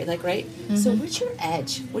you that way, like, right? So what's your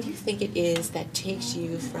edge? What do you think it is that takes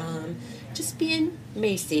you from just being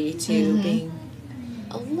Macy to being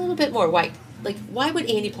a little bit more white? Like, why would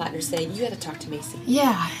Andy Plattner say, you got to talk to Macy?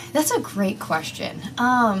 Yeah, that's a great question.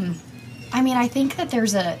 I mean, I think that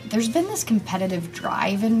there's been this competitive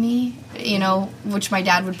drive in me, you know, which my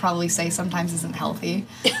dad would probably say sometimes isn't healthy.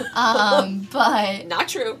 But not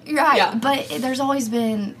true. Right. Yeah. But there's always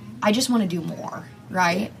been, I just want to do more,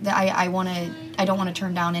 right? I don't want to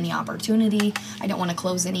turn down any opportunity. I don't want to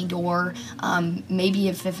close any door. Maybe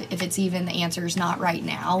if it's even the answer is not right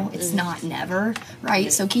now, it's not never,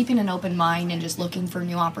 right? So keeping an open mind and just looking for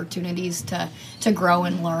new opportunities to grow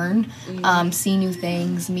and learn, see new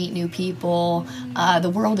things, meet new people. The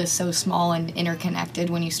world is so small and interconnected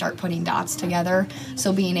when you start putting dots together.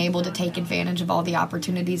 So being able to take advantage of all the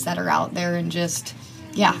opportunities that are out there and just,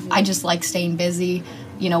 I just like staying busy,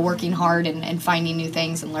 you know, working hard and finding new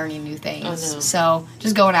things and learning new things. So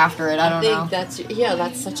just going after it. I think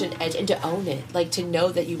that's such an edge, and to own it, like to know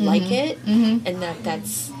that you like it, and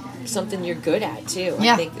that's something you're good at too.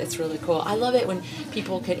 I think that's really cool. I love it when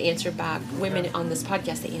people could answer back. Women on this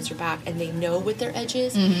podcast, they answer back and they know what their edge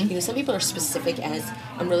is. You know, some people are specific as,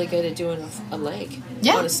 I'm really good at doing a leg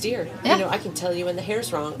on a steer. You know, I can tell you when the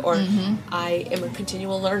hair's wrong, or I am a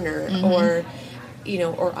continual learner, or you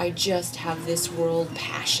know, or I just have this world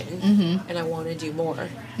passion and I want to do more.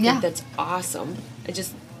 I think that's awesome. I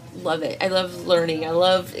just love it. I love learning. I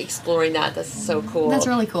love exploring that. That's so cool. That's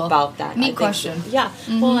really cool. About that. Neat question.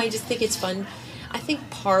 Well, I just think it's fun. I think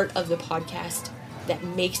part of the podcast that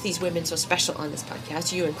makes these women so special on this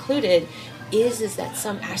podcast, you included, is that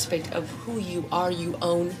some aspect of who you are, you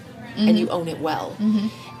own, and you own it well.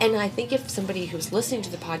 And I think if somebody who's listening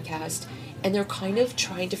to the podcast and they're kind of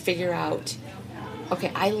trying to figure out, okay,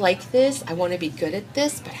 I like this, I want to be good at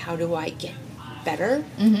this, but how do I get better?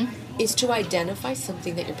 Is to identify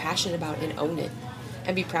something that you're passionate about and own it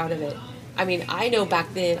and be proud of it. I mean, I know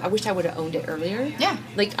back then, I wish I would have owned it earlier. Yeah.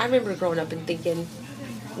 Like, I remember growing up and thinking,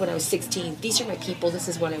 when I was 16, these are my people, this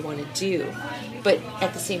is what I want to do. But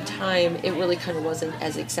at the same time, it really kind of wasn't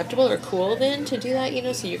as acceptable or cool then to do that, you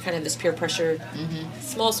know? So you're kind of this peer pressure,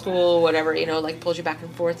 small school, whatever, you know, like pulls you back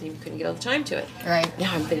and forth and you couldn't get all the time to it. Right.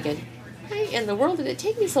 Now I'm thinking, why in the world did it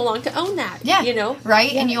take me so long to own that? Yeah. You know?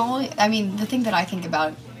 Right? Yeah. And you only, I mean, the thing that I think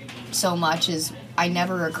about so much is I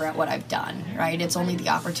never regret what I've done, right? It's only the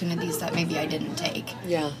opportunities that maybe I didn't take.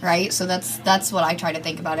 Yeah. Right? So that's what I try to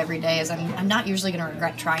think about every day is I'm not usually going to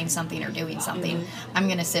regret trying something or doing something. I'm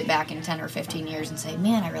going to sit back in 10 or 15 years and say,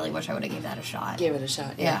 man, I really wish I would have gave that a shot. Give it a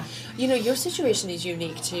shot, yeah. You know, your situation is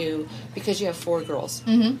unique, too, because you have 4 girls.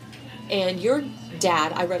 And your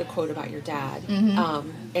dad, I read a quote about your dad,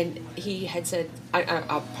 and he had said,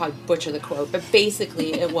 I'll probably butcher the quote, but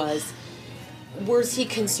basically it was, was he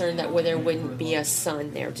concerned that there wouldn't be a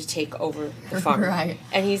son there to take over the farm? Right.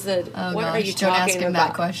 And he said, what are you Don't talking ask him about?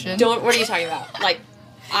 that question. What are you talking about? Like,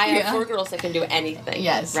 I have 4 girls that can do anything.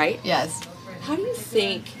 Yes. Right? Yes. How do you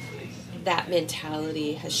think that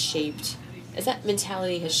mentality has shaped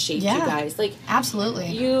you guys? Like,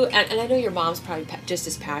 absolutely. And I know your mom's probably just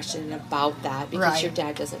as passionate about that because your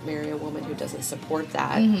dad doesn't marry a woman who doesn't support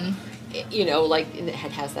that. You know, like,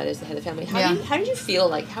 has that as the head of the family. How did you feel?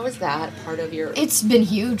 Like, how is that part of your... It's been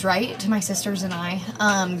huge, right, to my sisters and I,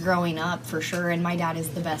 growing up, for sure, and my dad is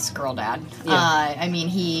the best girl dad. I mean,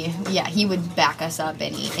 he would back us up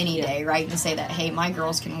any day, right, and say that, hey, my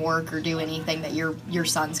girls can work or do anything that your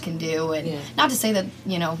sons can do, and not to say that,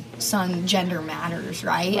 you know, gender matters,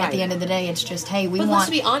 right? At the end of the day, it's just, hey, But let's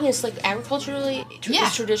be honest, like, agriculturally,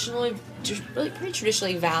 is traditionally, pretty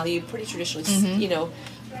traditionally valued, pretty traditionally, you know,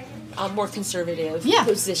 more conservative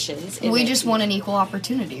positions. We just want an equal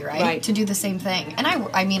opportunity, right? To do the same thing. And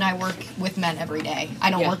I mean, I work with men every day. I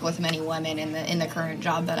don't work with many women in the current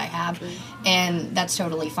job that I have, and that's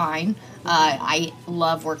totally fine. I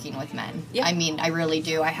love working with men. I mean, I really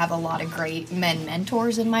do. I have a lot of great men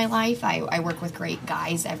mentors in my life. I work with great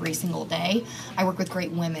guys every single day. I work with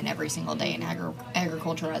great women every single day in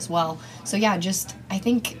agriculture as well. So yeah, just I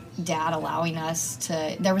think Dad allowing us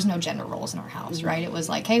to, there was no gender roles in our house, right? It was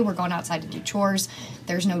like, hey, we're going outside to do chores.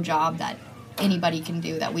 There's no job that anybody can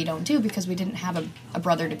do that we don't do because we didn't have a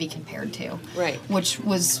brother to be compared to. Right. Which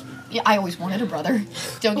was, I always wanted a brother.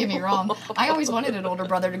 Don't get me wrong. I always wanted an older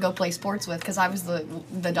brother to go play sports with because I was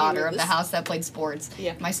the daughter of the house that played sports.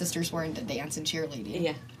 Yeah. My sisters were into dance and cheerleading.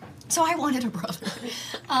 Yeah. So I wanted a brother.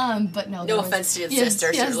 But no. No offense to your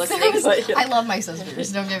sisters who are listening. I love my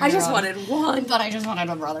sisters. Don't get me wrong. I just wanted one. But I just wanted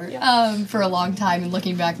a brother. Yeah. For a long time. And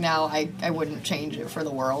looking back now, I wouldn't change it for the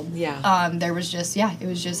world. Yeah. There was just, it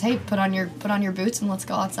was just, hey, put on your boots and let's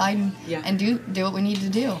go outside and do what we need to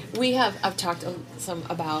do. I've talked some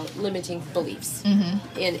about limiting beliefs.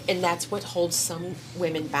 And that's what holds some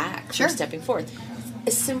women back from stepping forth.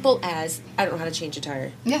 As simple as, I don't know how to change a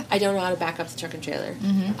tire. Yeah. I don't know how to back up the truck and trailer.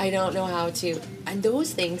 I don't know how to... And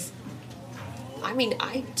those things, I mean,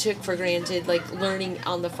 I took for granted, like, learning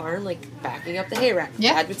on the farm, like, backing up the hay rack.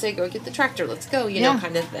 Yeah. Dad would say, go get the tractor, let's go, you know,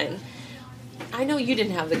 kind of thing. I know you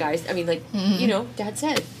didn't have the guys. I mean, like, you know, Dad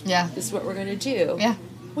said, this is what we're going to do. Yeah.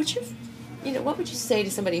 What's your, you know, what would you say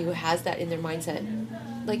to somebody who has that in their mindset?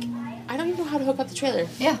 Like, I don't even know how to hook up the trailer.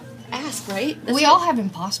 Yeah. Ask, right? We all have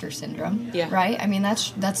imposter syndrome, Yeah. right? I mean,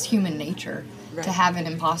 that's human nature. Right. To have an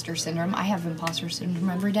imposter syndrome. I have imposter syndrome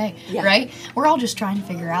every day, Yeah. right? We're all just trying to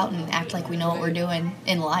figure out and act like we know what we're doing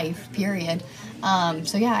in life, period.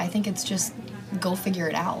 So yeah, I think it's just go figure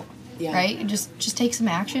it out, right? Just take some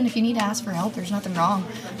action. If you need to ask for help, there's nothing wrong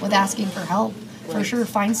with asking for help. For sure,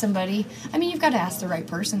 find somebody. I mean, you've got to ask the right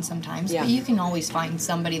person sometimes, but you can always find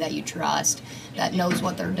somebody that you trust, that knows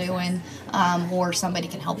what they're doing, or somebody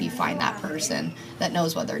can help you find that person that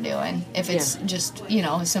knows what they're doing. If it's just, you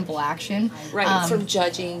know, a simple action. Right, from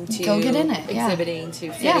judging to go get in it, exhibiting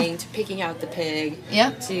to fitting to picking out the pig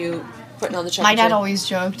to putting on the truck. My dad always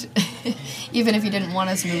joked, even if he didn't want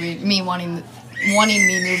us moving, wanting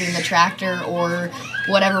me moving the tractor or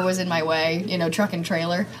whatever was in my way, you know, truck and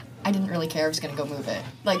trailer, I didn't really care if I was going to go move it.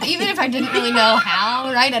 Like, even if I didn't really know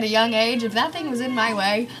how, right, at a young age, if that thing was in my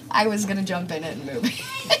way, I was going to jump in it and move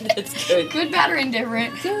it. That's good. Good, bad, or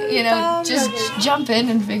indifferent. You know, just jump in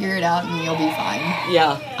and figure it out and you'll be fine.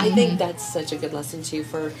 Yeah. I think that's such a good lesson, too,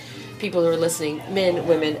 for people who are listening, men,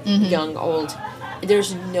 women, young, old.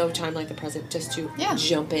 There's no time like the present just to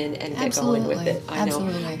jump in and get going with it. I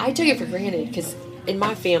know. I took it for granted because in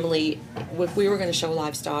my family, if we were going to show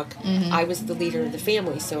livestock, I was the leader of the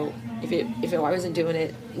family. So if I wasn't doing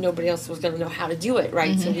it, nobody else was going to know how to do it,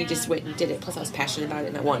 right? So we just went and did it. Plus, I was passionate about it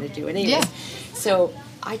and I wanted to do it anyways. So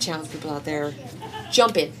I challenge people out there,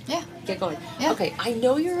 jump in. Yeah. Get going. Yeah. Okay, I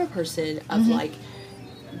know you're a person of like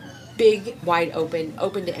big, wide open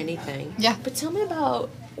to anything. Yeah. But tell me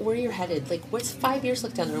about where you're headed. Like, what's 5 years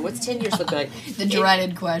look down there? What's 10 years look like? The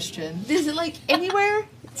dreaded question. Is it like anywhere?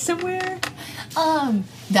 Somewhere?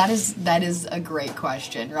 That is a great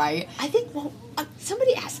question, right? I think,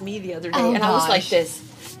 somebody asked me the other day, and I was like this,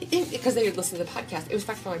 because they would listen to the podcast. It was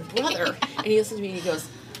back from my brother, and he listened to me, and he goes,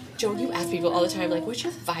 Joan, you ask people all the time, like, what's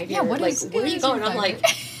your 5 year? Where are you going? I'm like,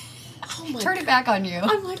 oh my Turn it back on you.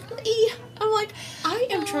 I'm like, I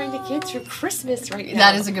am trying to get through Christmas right now.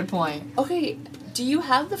 That is a good point. Okay, do you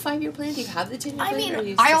have the 5 year plan? Do you have the 10 year plan? I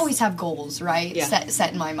mean, I always have goals, right? Yeah.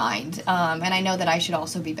 Set in my mind. And I know that I should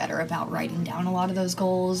also be better about writing down a lot of those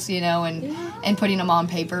goals, you know, and putting them on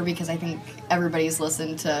paper because I think everybody's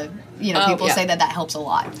listened to, you know, people say that helps a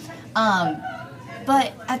lot.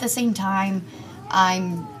 But at the same time,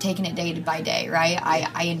 I'm taking it day by day, right?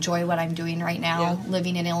 I enjoy what I'm doing right now. Yeah.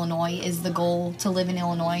 Living in Illinois. Is the goal to live in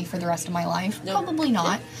Illinois for the rest of my life? Nope. Probably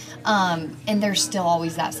not. And there's still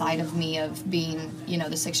always that side of me of being, you know,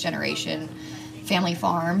 the 6th generation family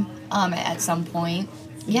farm. At some point,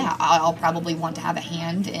 I'll probably want to have a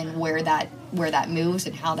hand in where that moves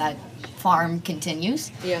and how that farm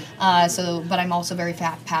continues. Yeah. But I'm also very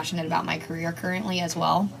passionate about my career currently as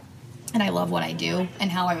well. And I love what I do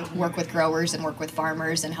and how I work with growers and work with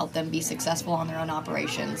farmers and help them be successful on their own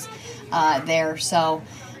operations there. So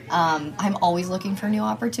I'm always looking for new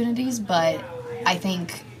opportunities, but I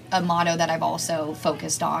think a motto that I've also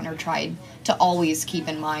focused on or tried to always keep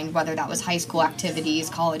in mind, whether that was high school activities,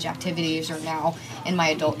 college activities, or now in my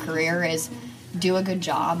adult career, is do a good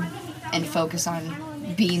job and focus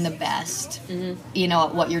on being the best, you know,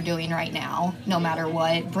 at what you're doing right now, no matter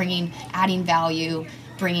what, adding value,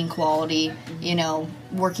 bringing quality, you know,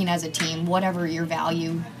 working as a team, whatever your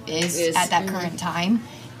value is at that current time,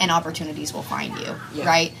 and opportunities will find you,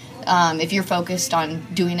 right? If you're focused on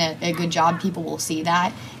doing a good job, people will see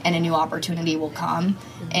that, and a new opportunity will come,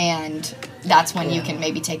 and that's when you can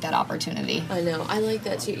maybe take that opportunity. I know. I like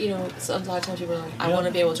that too. You know, a lot of times people are like, I want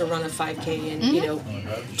to be able to run a 5K in, you know,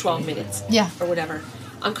 12 minutes. Yeah. Or whatever.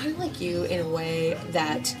 I'm kind of like you in a way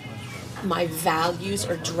that my values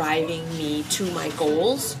are driving me to my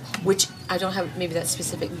goals, which I don't have maybe that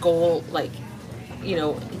specific goal, like, you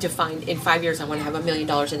know, defined in 5 years I want to have $1 million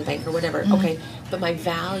in the bank or whatever. Okay. But my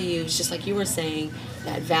values, just like you were saying,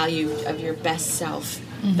 that value of your best self,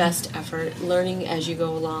 best effort, learning as you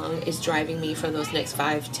go along is driving me for those next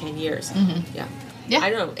 5-10 years. Yeah. Yeah. I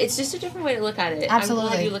don't know. It's just a different way to look at it. Absolutely.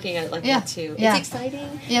 I'm glad you're looking at it like that too. Yeah. It's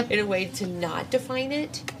exciting in a way to not define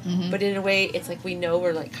it, but in a way it's like we know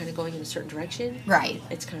we're like kind of going in a certain direction. Right.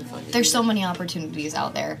 It's kind of fun. There's so many opportunities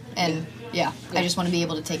out there, and I just want to be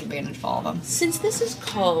able to take advantage of all of them. Since this is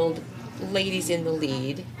called Ladies in the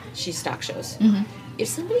Lead, she stock shows. If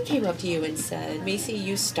somebody came up to you and said, Macy,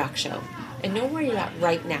 you stock show, and know where you're at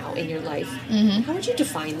right now in your life, how would you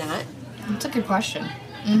define that? That's a good question.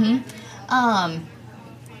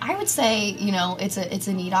 I would say, it's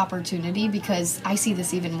a neat opportunity because I see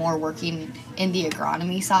this even more working in the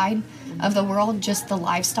agronomy side of the world. Just the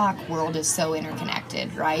livestock world is so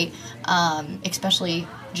interconnected, right? Especially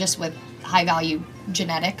just with high value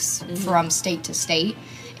genetics from state to state.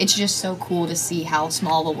 It's just so cool to see how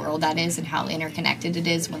small the world that is and how interconnected it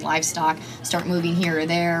is when livestock start moving here or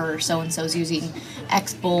there, or so-and-so's using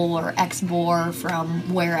X bull or X boar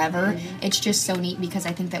from wherever. It's just so neat because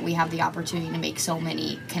I think that we have the opportunity to make so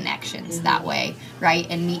many connections that way, right?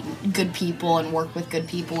 And meet good people and work with good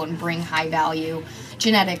people and bring high value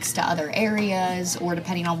genetics to other areas, or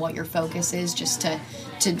depending on what your focus is, just to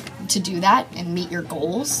do that and meet your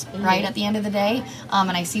goals, right, at the end of the day.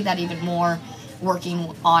 And I see that even more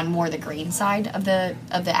working on more the grain side of the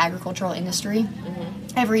agricultural industry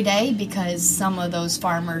every day, because some of those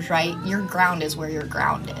farmers, right, your ground is where your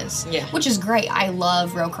ground is, which is great. I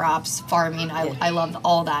love row crops, farming. I love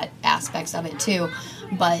all that aspects of it too,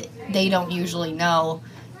 but they don't usually know,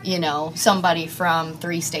 somebody from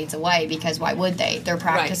 3 states away, because why would they? Their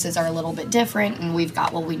practices are a little bit different, and we've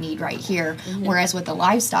got what we need right here. Whereas with the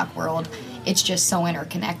livestock world, it's just so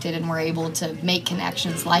interconnected, and we're able to make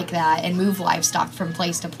connections like that and move livestock from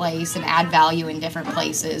place to place and add value in different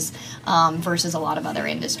places versus a lot of other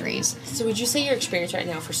industries. So would you say your experience right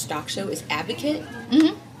now for Stock Show is advocate?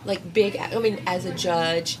 Like big, as a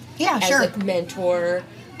judge, as a mentor,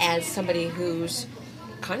 as somebody who's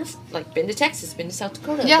kind of like been to Texas, been to South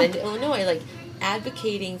Dakota, been to Illinois, like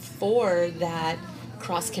advocating for that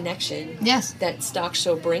cross connection that Stock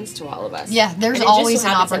Show brings to all of us. Yeah, there's always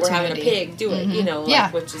an opportunity. That we're having a pig do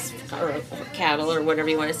it, which is, or cattle or whatever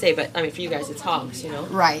you want to say, but for you guys it's hogs,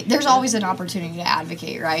 Right. There's always an opportunity to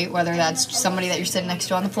advocate, right? Whether that's somebody that you're sitting next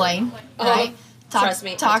to on the plane, right? Trust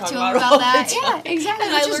me, talk to them about that. Yeah, exactly.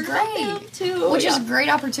 And which is great. Too. Which is a great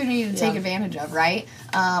opportunity to take advantage of, right?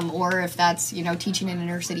 Or if that's, teaching in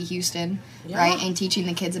inner city Houston, right? And teaching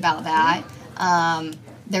the kids about that.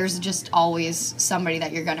 There's just always somebody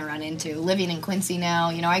that you're going to run into. Living in Quincy now,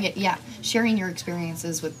 I get, sharing your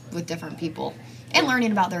experiences with different people and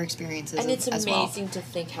learning about their experiences as well. And it's amazing to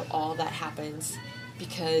think how all that happens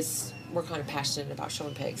because we're kind of passionate about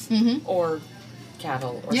showing pigs or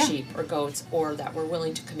cattle or sheep or goats, or that we're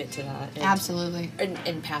willing to commit to that. And, absolutely.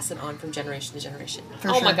 And pass it on from generation to generation.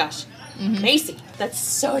 My gosh. Macy, that's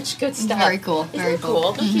such good stuff. Very cool. Isn't Very it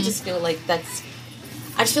cool. Don't you just feel like I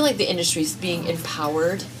just feel like the industry's being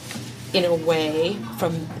empowered in a way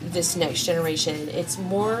from this next generation. It's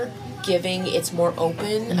more giving, it's more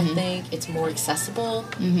open, I think, it's more accessible,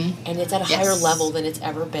 and it's at a higher level than it's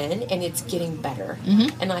ever been, and it's getting better.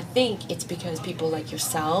 And I think it's because people like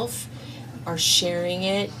yourself are sharing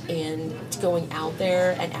it and going out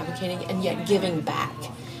there and advocating and yet giving back.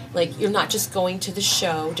 Like, you're not just going to the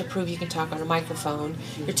show to prove you can talk on a microphone.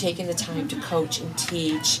 You're taking the time to coach and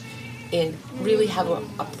teach and really have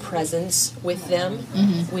a presence with them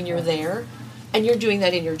when you're there. And you're doing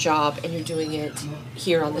that in your job, and you're doing it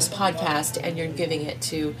here on this podcast, and you're giving it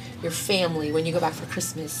to your family when you go back for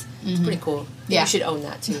Christmas. It's pretty cool. You should own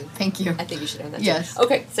that, too. Thank you. I think you should own that, yes. too.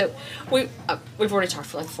 Okay, so we've already talked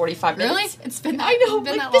for like 45 minutes. Really? It's been that, I know,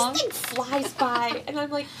 been like, that long? this thing flies by, and I'm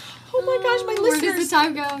like, oh my gosh, my listeners. Where does the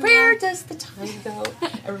time go? Where does the time go?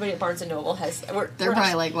 Everybody at Barnes & Noble has... They're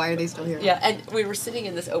probably like, why are they still here? Yeah, and we were sitting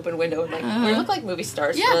in this open window, and like we look like movie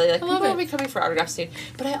stars. Yeah, really. Like, I love people it. will be coming for autographs soon.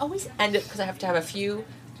 But I always end it because I have to have a few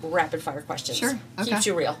rapid-fire questions. Sure, okay. Keeps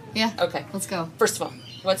you real. Yeah. Okay. Let's go. First of all,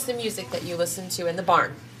 what's the music that you listen to in the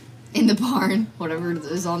barn? In the barn, whatever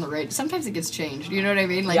is on the radio. Sometimes it gets changed. You know what I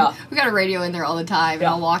mean? Like, we got a radio in there all the time, and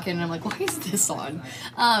I'll walk in and I'm like, why is this on?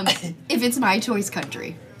 If it's my choice,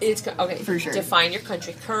 country. It's okay. For sure. Define your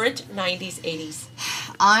country. Current, 90s,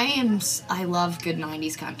 80s. I love good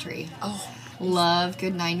 90s country. Oh. Love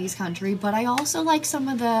good 90s country, but I also like some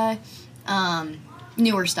of the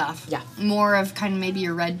newer stuff. Yeah. More of kind of maybe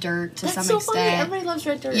your Red Dirt to some so extent. Funny. Everybody loves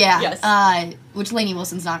Red Dirt. Yeah. Yes. Which Lainey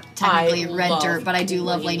Wilson's not technically Red Dirt, but I do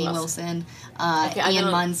love Lainey Wilson. Ian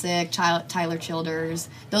Munsick, Tyler Childers.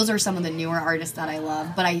 Those are some of the newer artists that I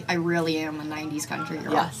love, but I really am a 90s country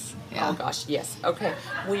girl. Yes. Yeah. Oh gosh, yes. Okay.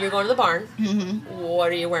 When you're going to the barn, what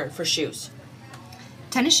are you wearing for shoes?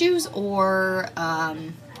 Tennis shoes or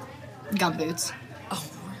gum boots. Oh,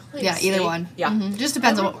 really? Yeah, either one. Yeah. Just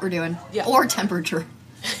depends on what we're doing. Yeah. Or temperature.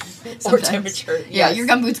 Or temperature, yes. Yeah, your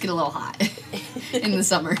gum boots get a little hot in the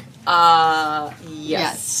summer. Yes.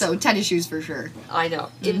 Yes, so tennis shoes for sure. I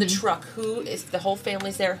know. In the truck, who is, the whole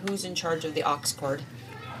family's there, who's in charge of the aux cord?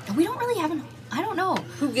 We don't really have I don't know.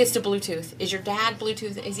 Who gets to Bluetooth? Is your dad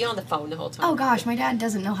Bluetooth? Is he on the phone the whole time? Oh gosh, my dad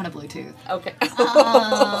doesn't know how to Bluetooth. Okay.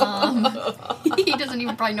 He doesn't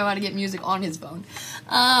even probably know how to get music on his phone.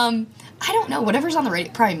 I don't know. Whatever's on the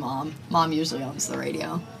radio. Probably Mom. Mom usually owns the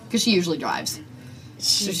radio because she usually drives.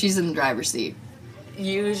 So she's in the driver's seat.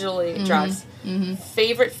 Usually drives. Mm-hmm.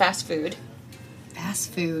 Favorite fast food?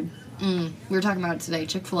 Fast food. We were talking about it today.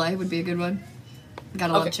 Chick-fil-A would be a good one.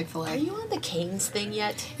 Gotta love Chick-fil-A. Are you on the Cane's thing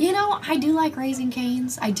yet? You know, I do like Raising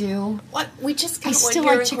Cane's. I do. What? We just got I still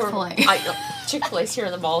like Chick-fil-A. I know. Chick-fil-A's here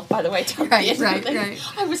in the mall, by the way. Right.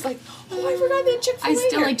 I was like, I forgot that Chick-fil-A. I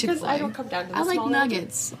still like Chick-fil-A. Because I don't come down to the I like mall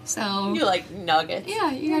nuggets. So you like nuggets?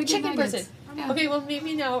 Yeah, you gotta chicken get nuggets. person. Yeah. Okay, well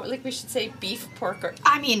maybe now, like we should say beef, pork, or.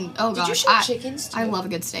 I mean, oh gosh. Did you show chickens too? I love a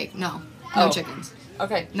good steak. No chickens.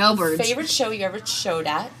 Okay. No birds. Favorite show you ever showed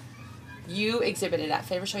at? You exhibited at.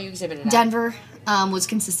 Favorite show you exhibited at? Denver was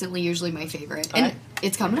consistently usually my favorite. And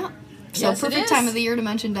it's coming up. So Yes, perfect time of the year to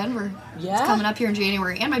mention Denver. Yeah. It's coming up here in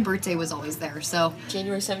January. And my birthday was always there. So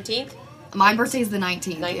January 17th? my birthday's the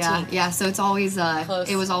 19th. 19th. Yeah, so it's always, Close.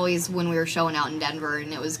 it was always when we were showing out in Denver,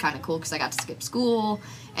 and it was kind of cool because I got to skip school,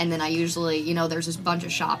 and then I usually, you know, there's this bunch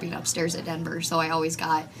of shopping upstairs at Denver, so I always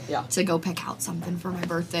got to go pick out something for my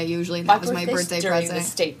birthday usually, and that was my birthday during present. the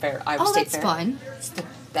state fair. Iowa Oh, State that's Fair. fun. It's the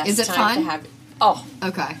best Is it time fun? to have. Oh,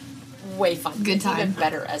 Okay. way fun. Good It's time. even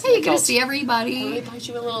better as Hey, an you get to adult. see everybody. They buy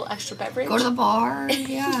you a little extra beverage. Go to the bar.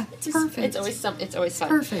 Yeah, it's perfect. It's always fun.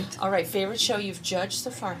 Perfect. All right, favorite show you've judged so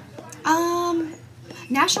far?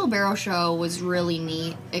 National Barrel Show was really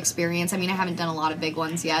neat experience. I mean, I haven't done a lot of big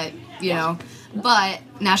ones yet, you know, but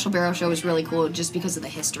National Barrel Show was really cool just because of the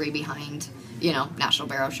history behind, you know, National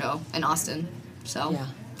Barrel Show in Austin. So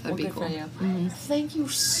that'd be good cool. for you. Thank you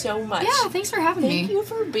so much. Yeah, thanks for having me. Thank you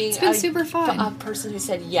for being It's been super fun. a person who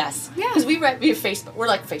said yes. Yeah. Because we have Facebook. We're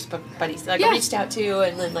like Facebook buddies. Like Yeah. I reached out to,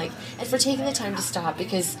 and then and for taking the time to stop,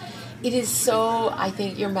 because it is so. I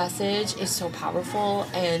think your message is so powerful,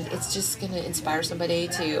 and it's just going to inspire somebody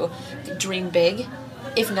to dream big,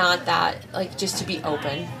 if not that, like just to be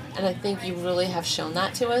open. And I think you really have shown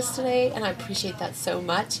that to us today, and I appreciate that so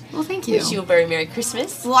much. Well, thank you. Wish you a very Merry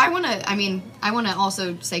Christmas. Well, I want to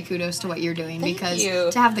also say kudos to what you're doing because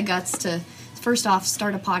to have the guts to, first off,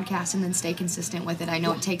 start a podcast and then stay consistent with it. I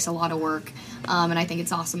know it takes a lot of work, and I think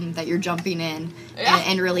it's awesome that you're jumping in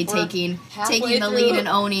and really taking the lead and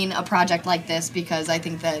owning a project like this, because I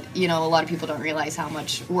think that, you know, a lot of people don't realize how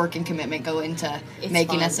much work and commitment go into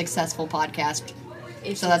making a successful podcast.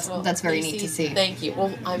 So that's very neat to see. Thank you. Well,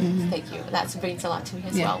 thank you. That means a lot to me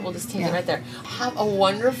as well. We'll just take it right there. Have a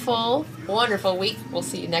wonderful, wonderful week. We'll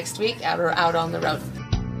see you next week out on the road.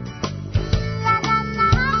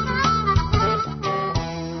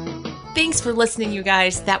 Thanks for listening, you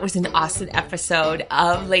guys. That was an awesome episode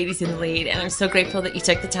of Ladies in the Lead, and I'm so grateful that you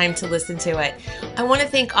took the time to listen to it. I want to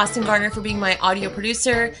thank Austin Garner for being my audio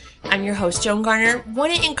producer. I'm your host, Joan Garner.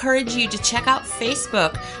 Want to encourage you to check out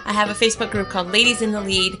Facebook. I have a Facebook group called Ladies in the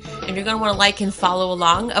Lead, and you're going to want to like and follow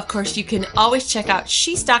along. Of course, you can always check out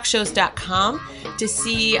shestalkshows.com to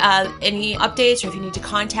see any updates, or if you need to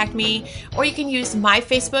contact me, or you can use my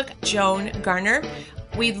Facebook, Joan Garner.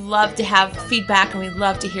 We'd love to have feedback, and we'd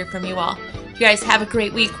love to hear from you all. You guys have a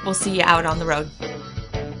great week. We'll see you out on the road.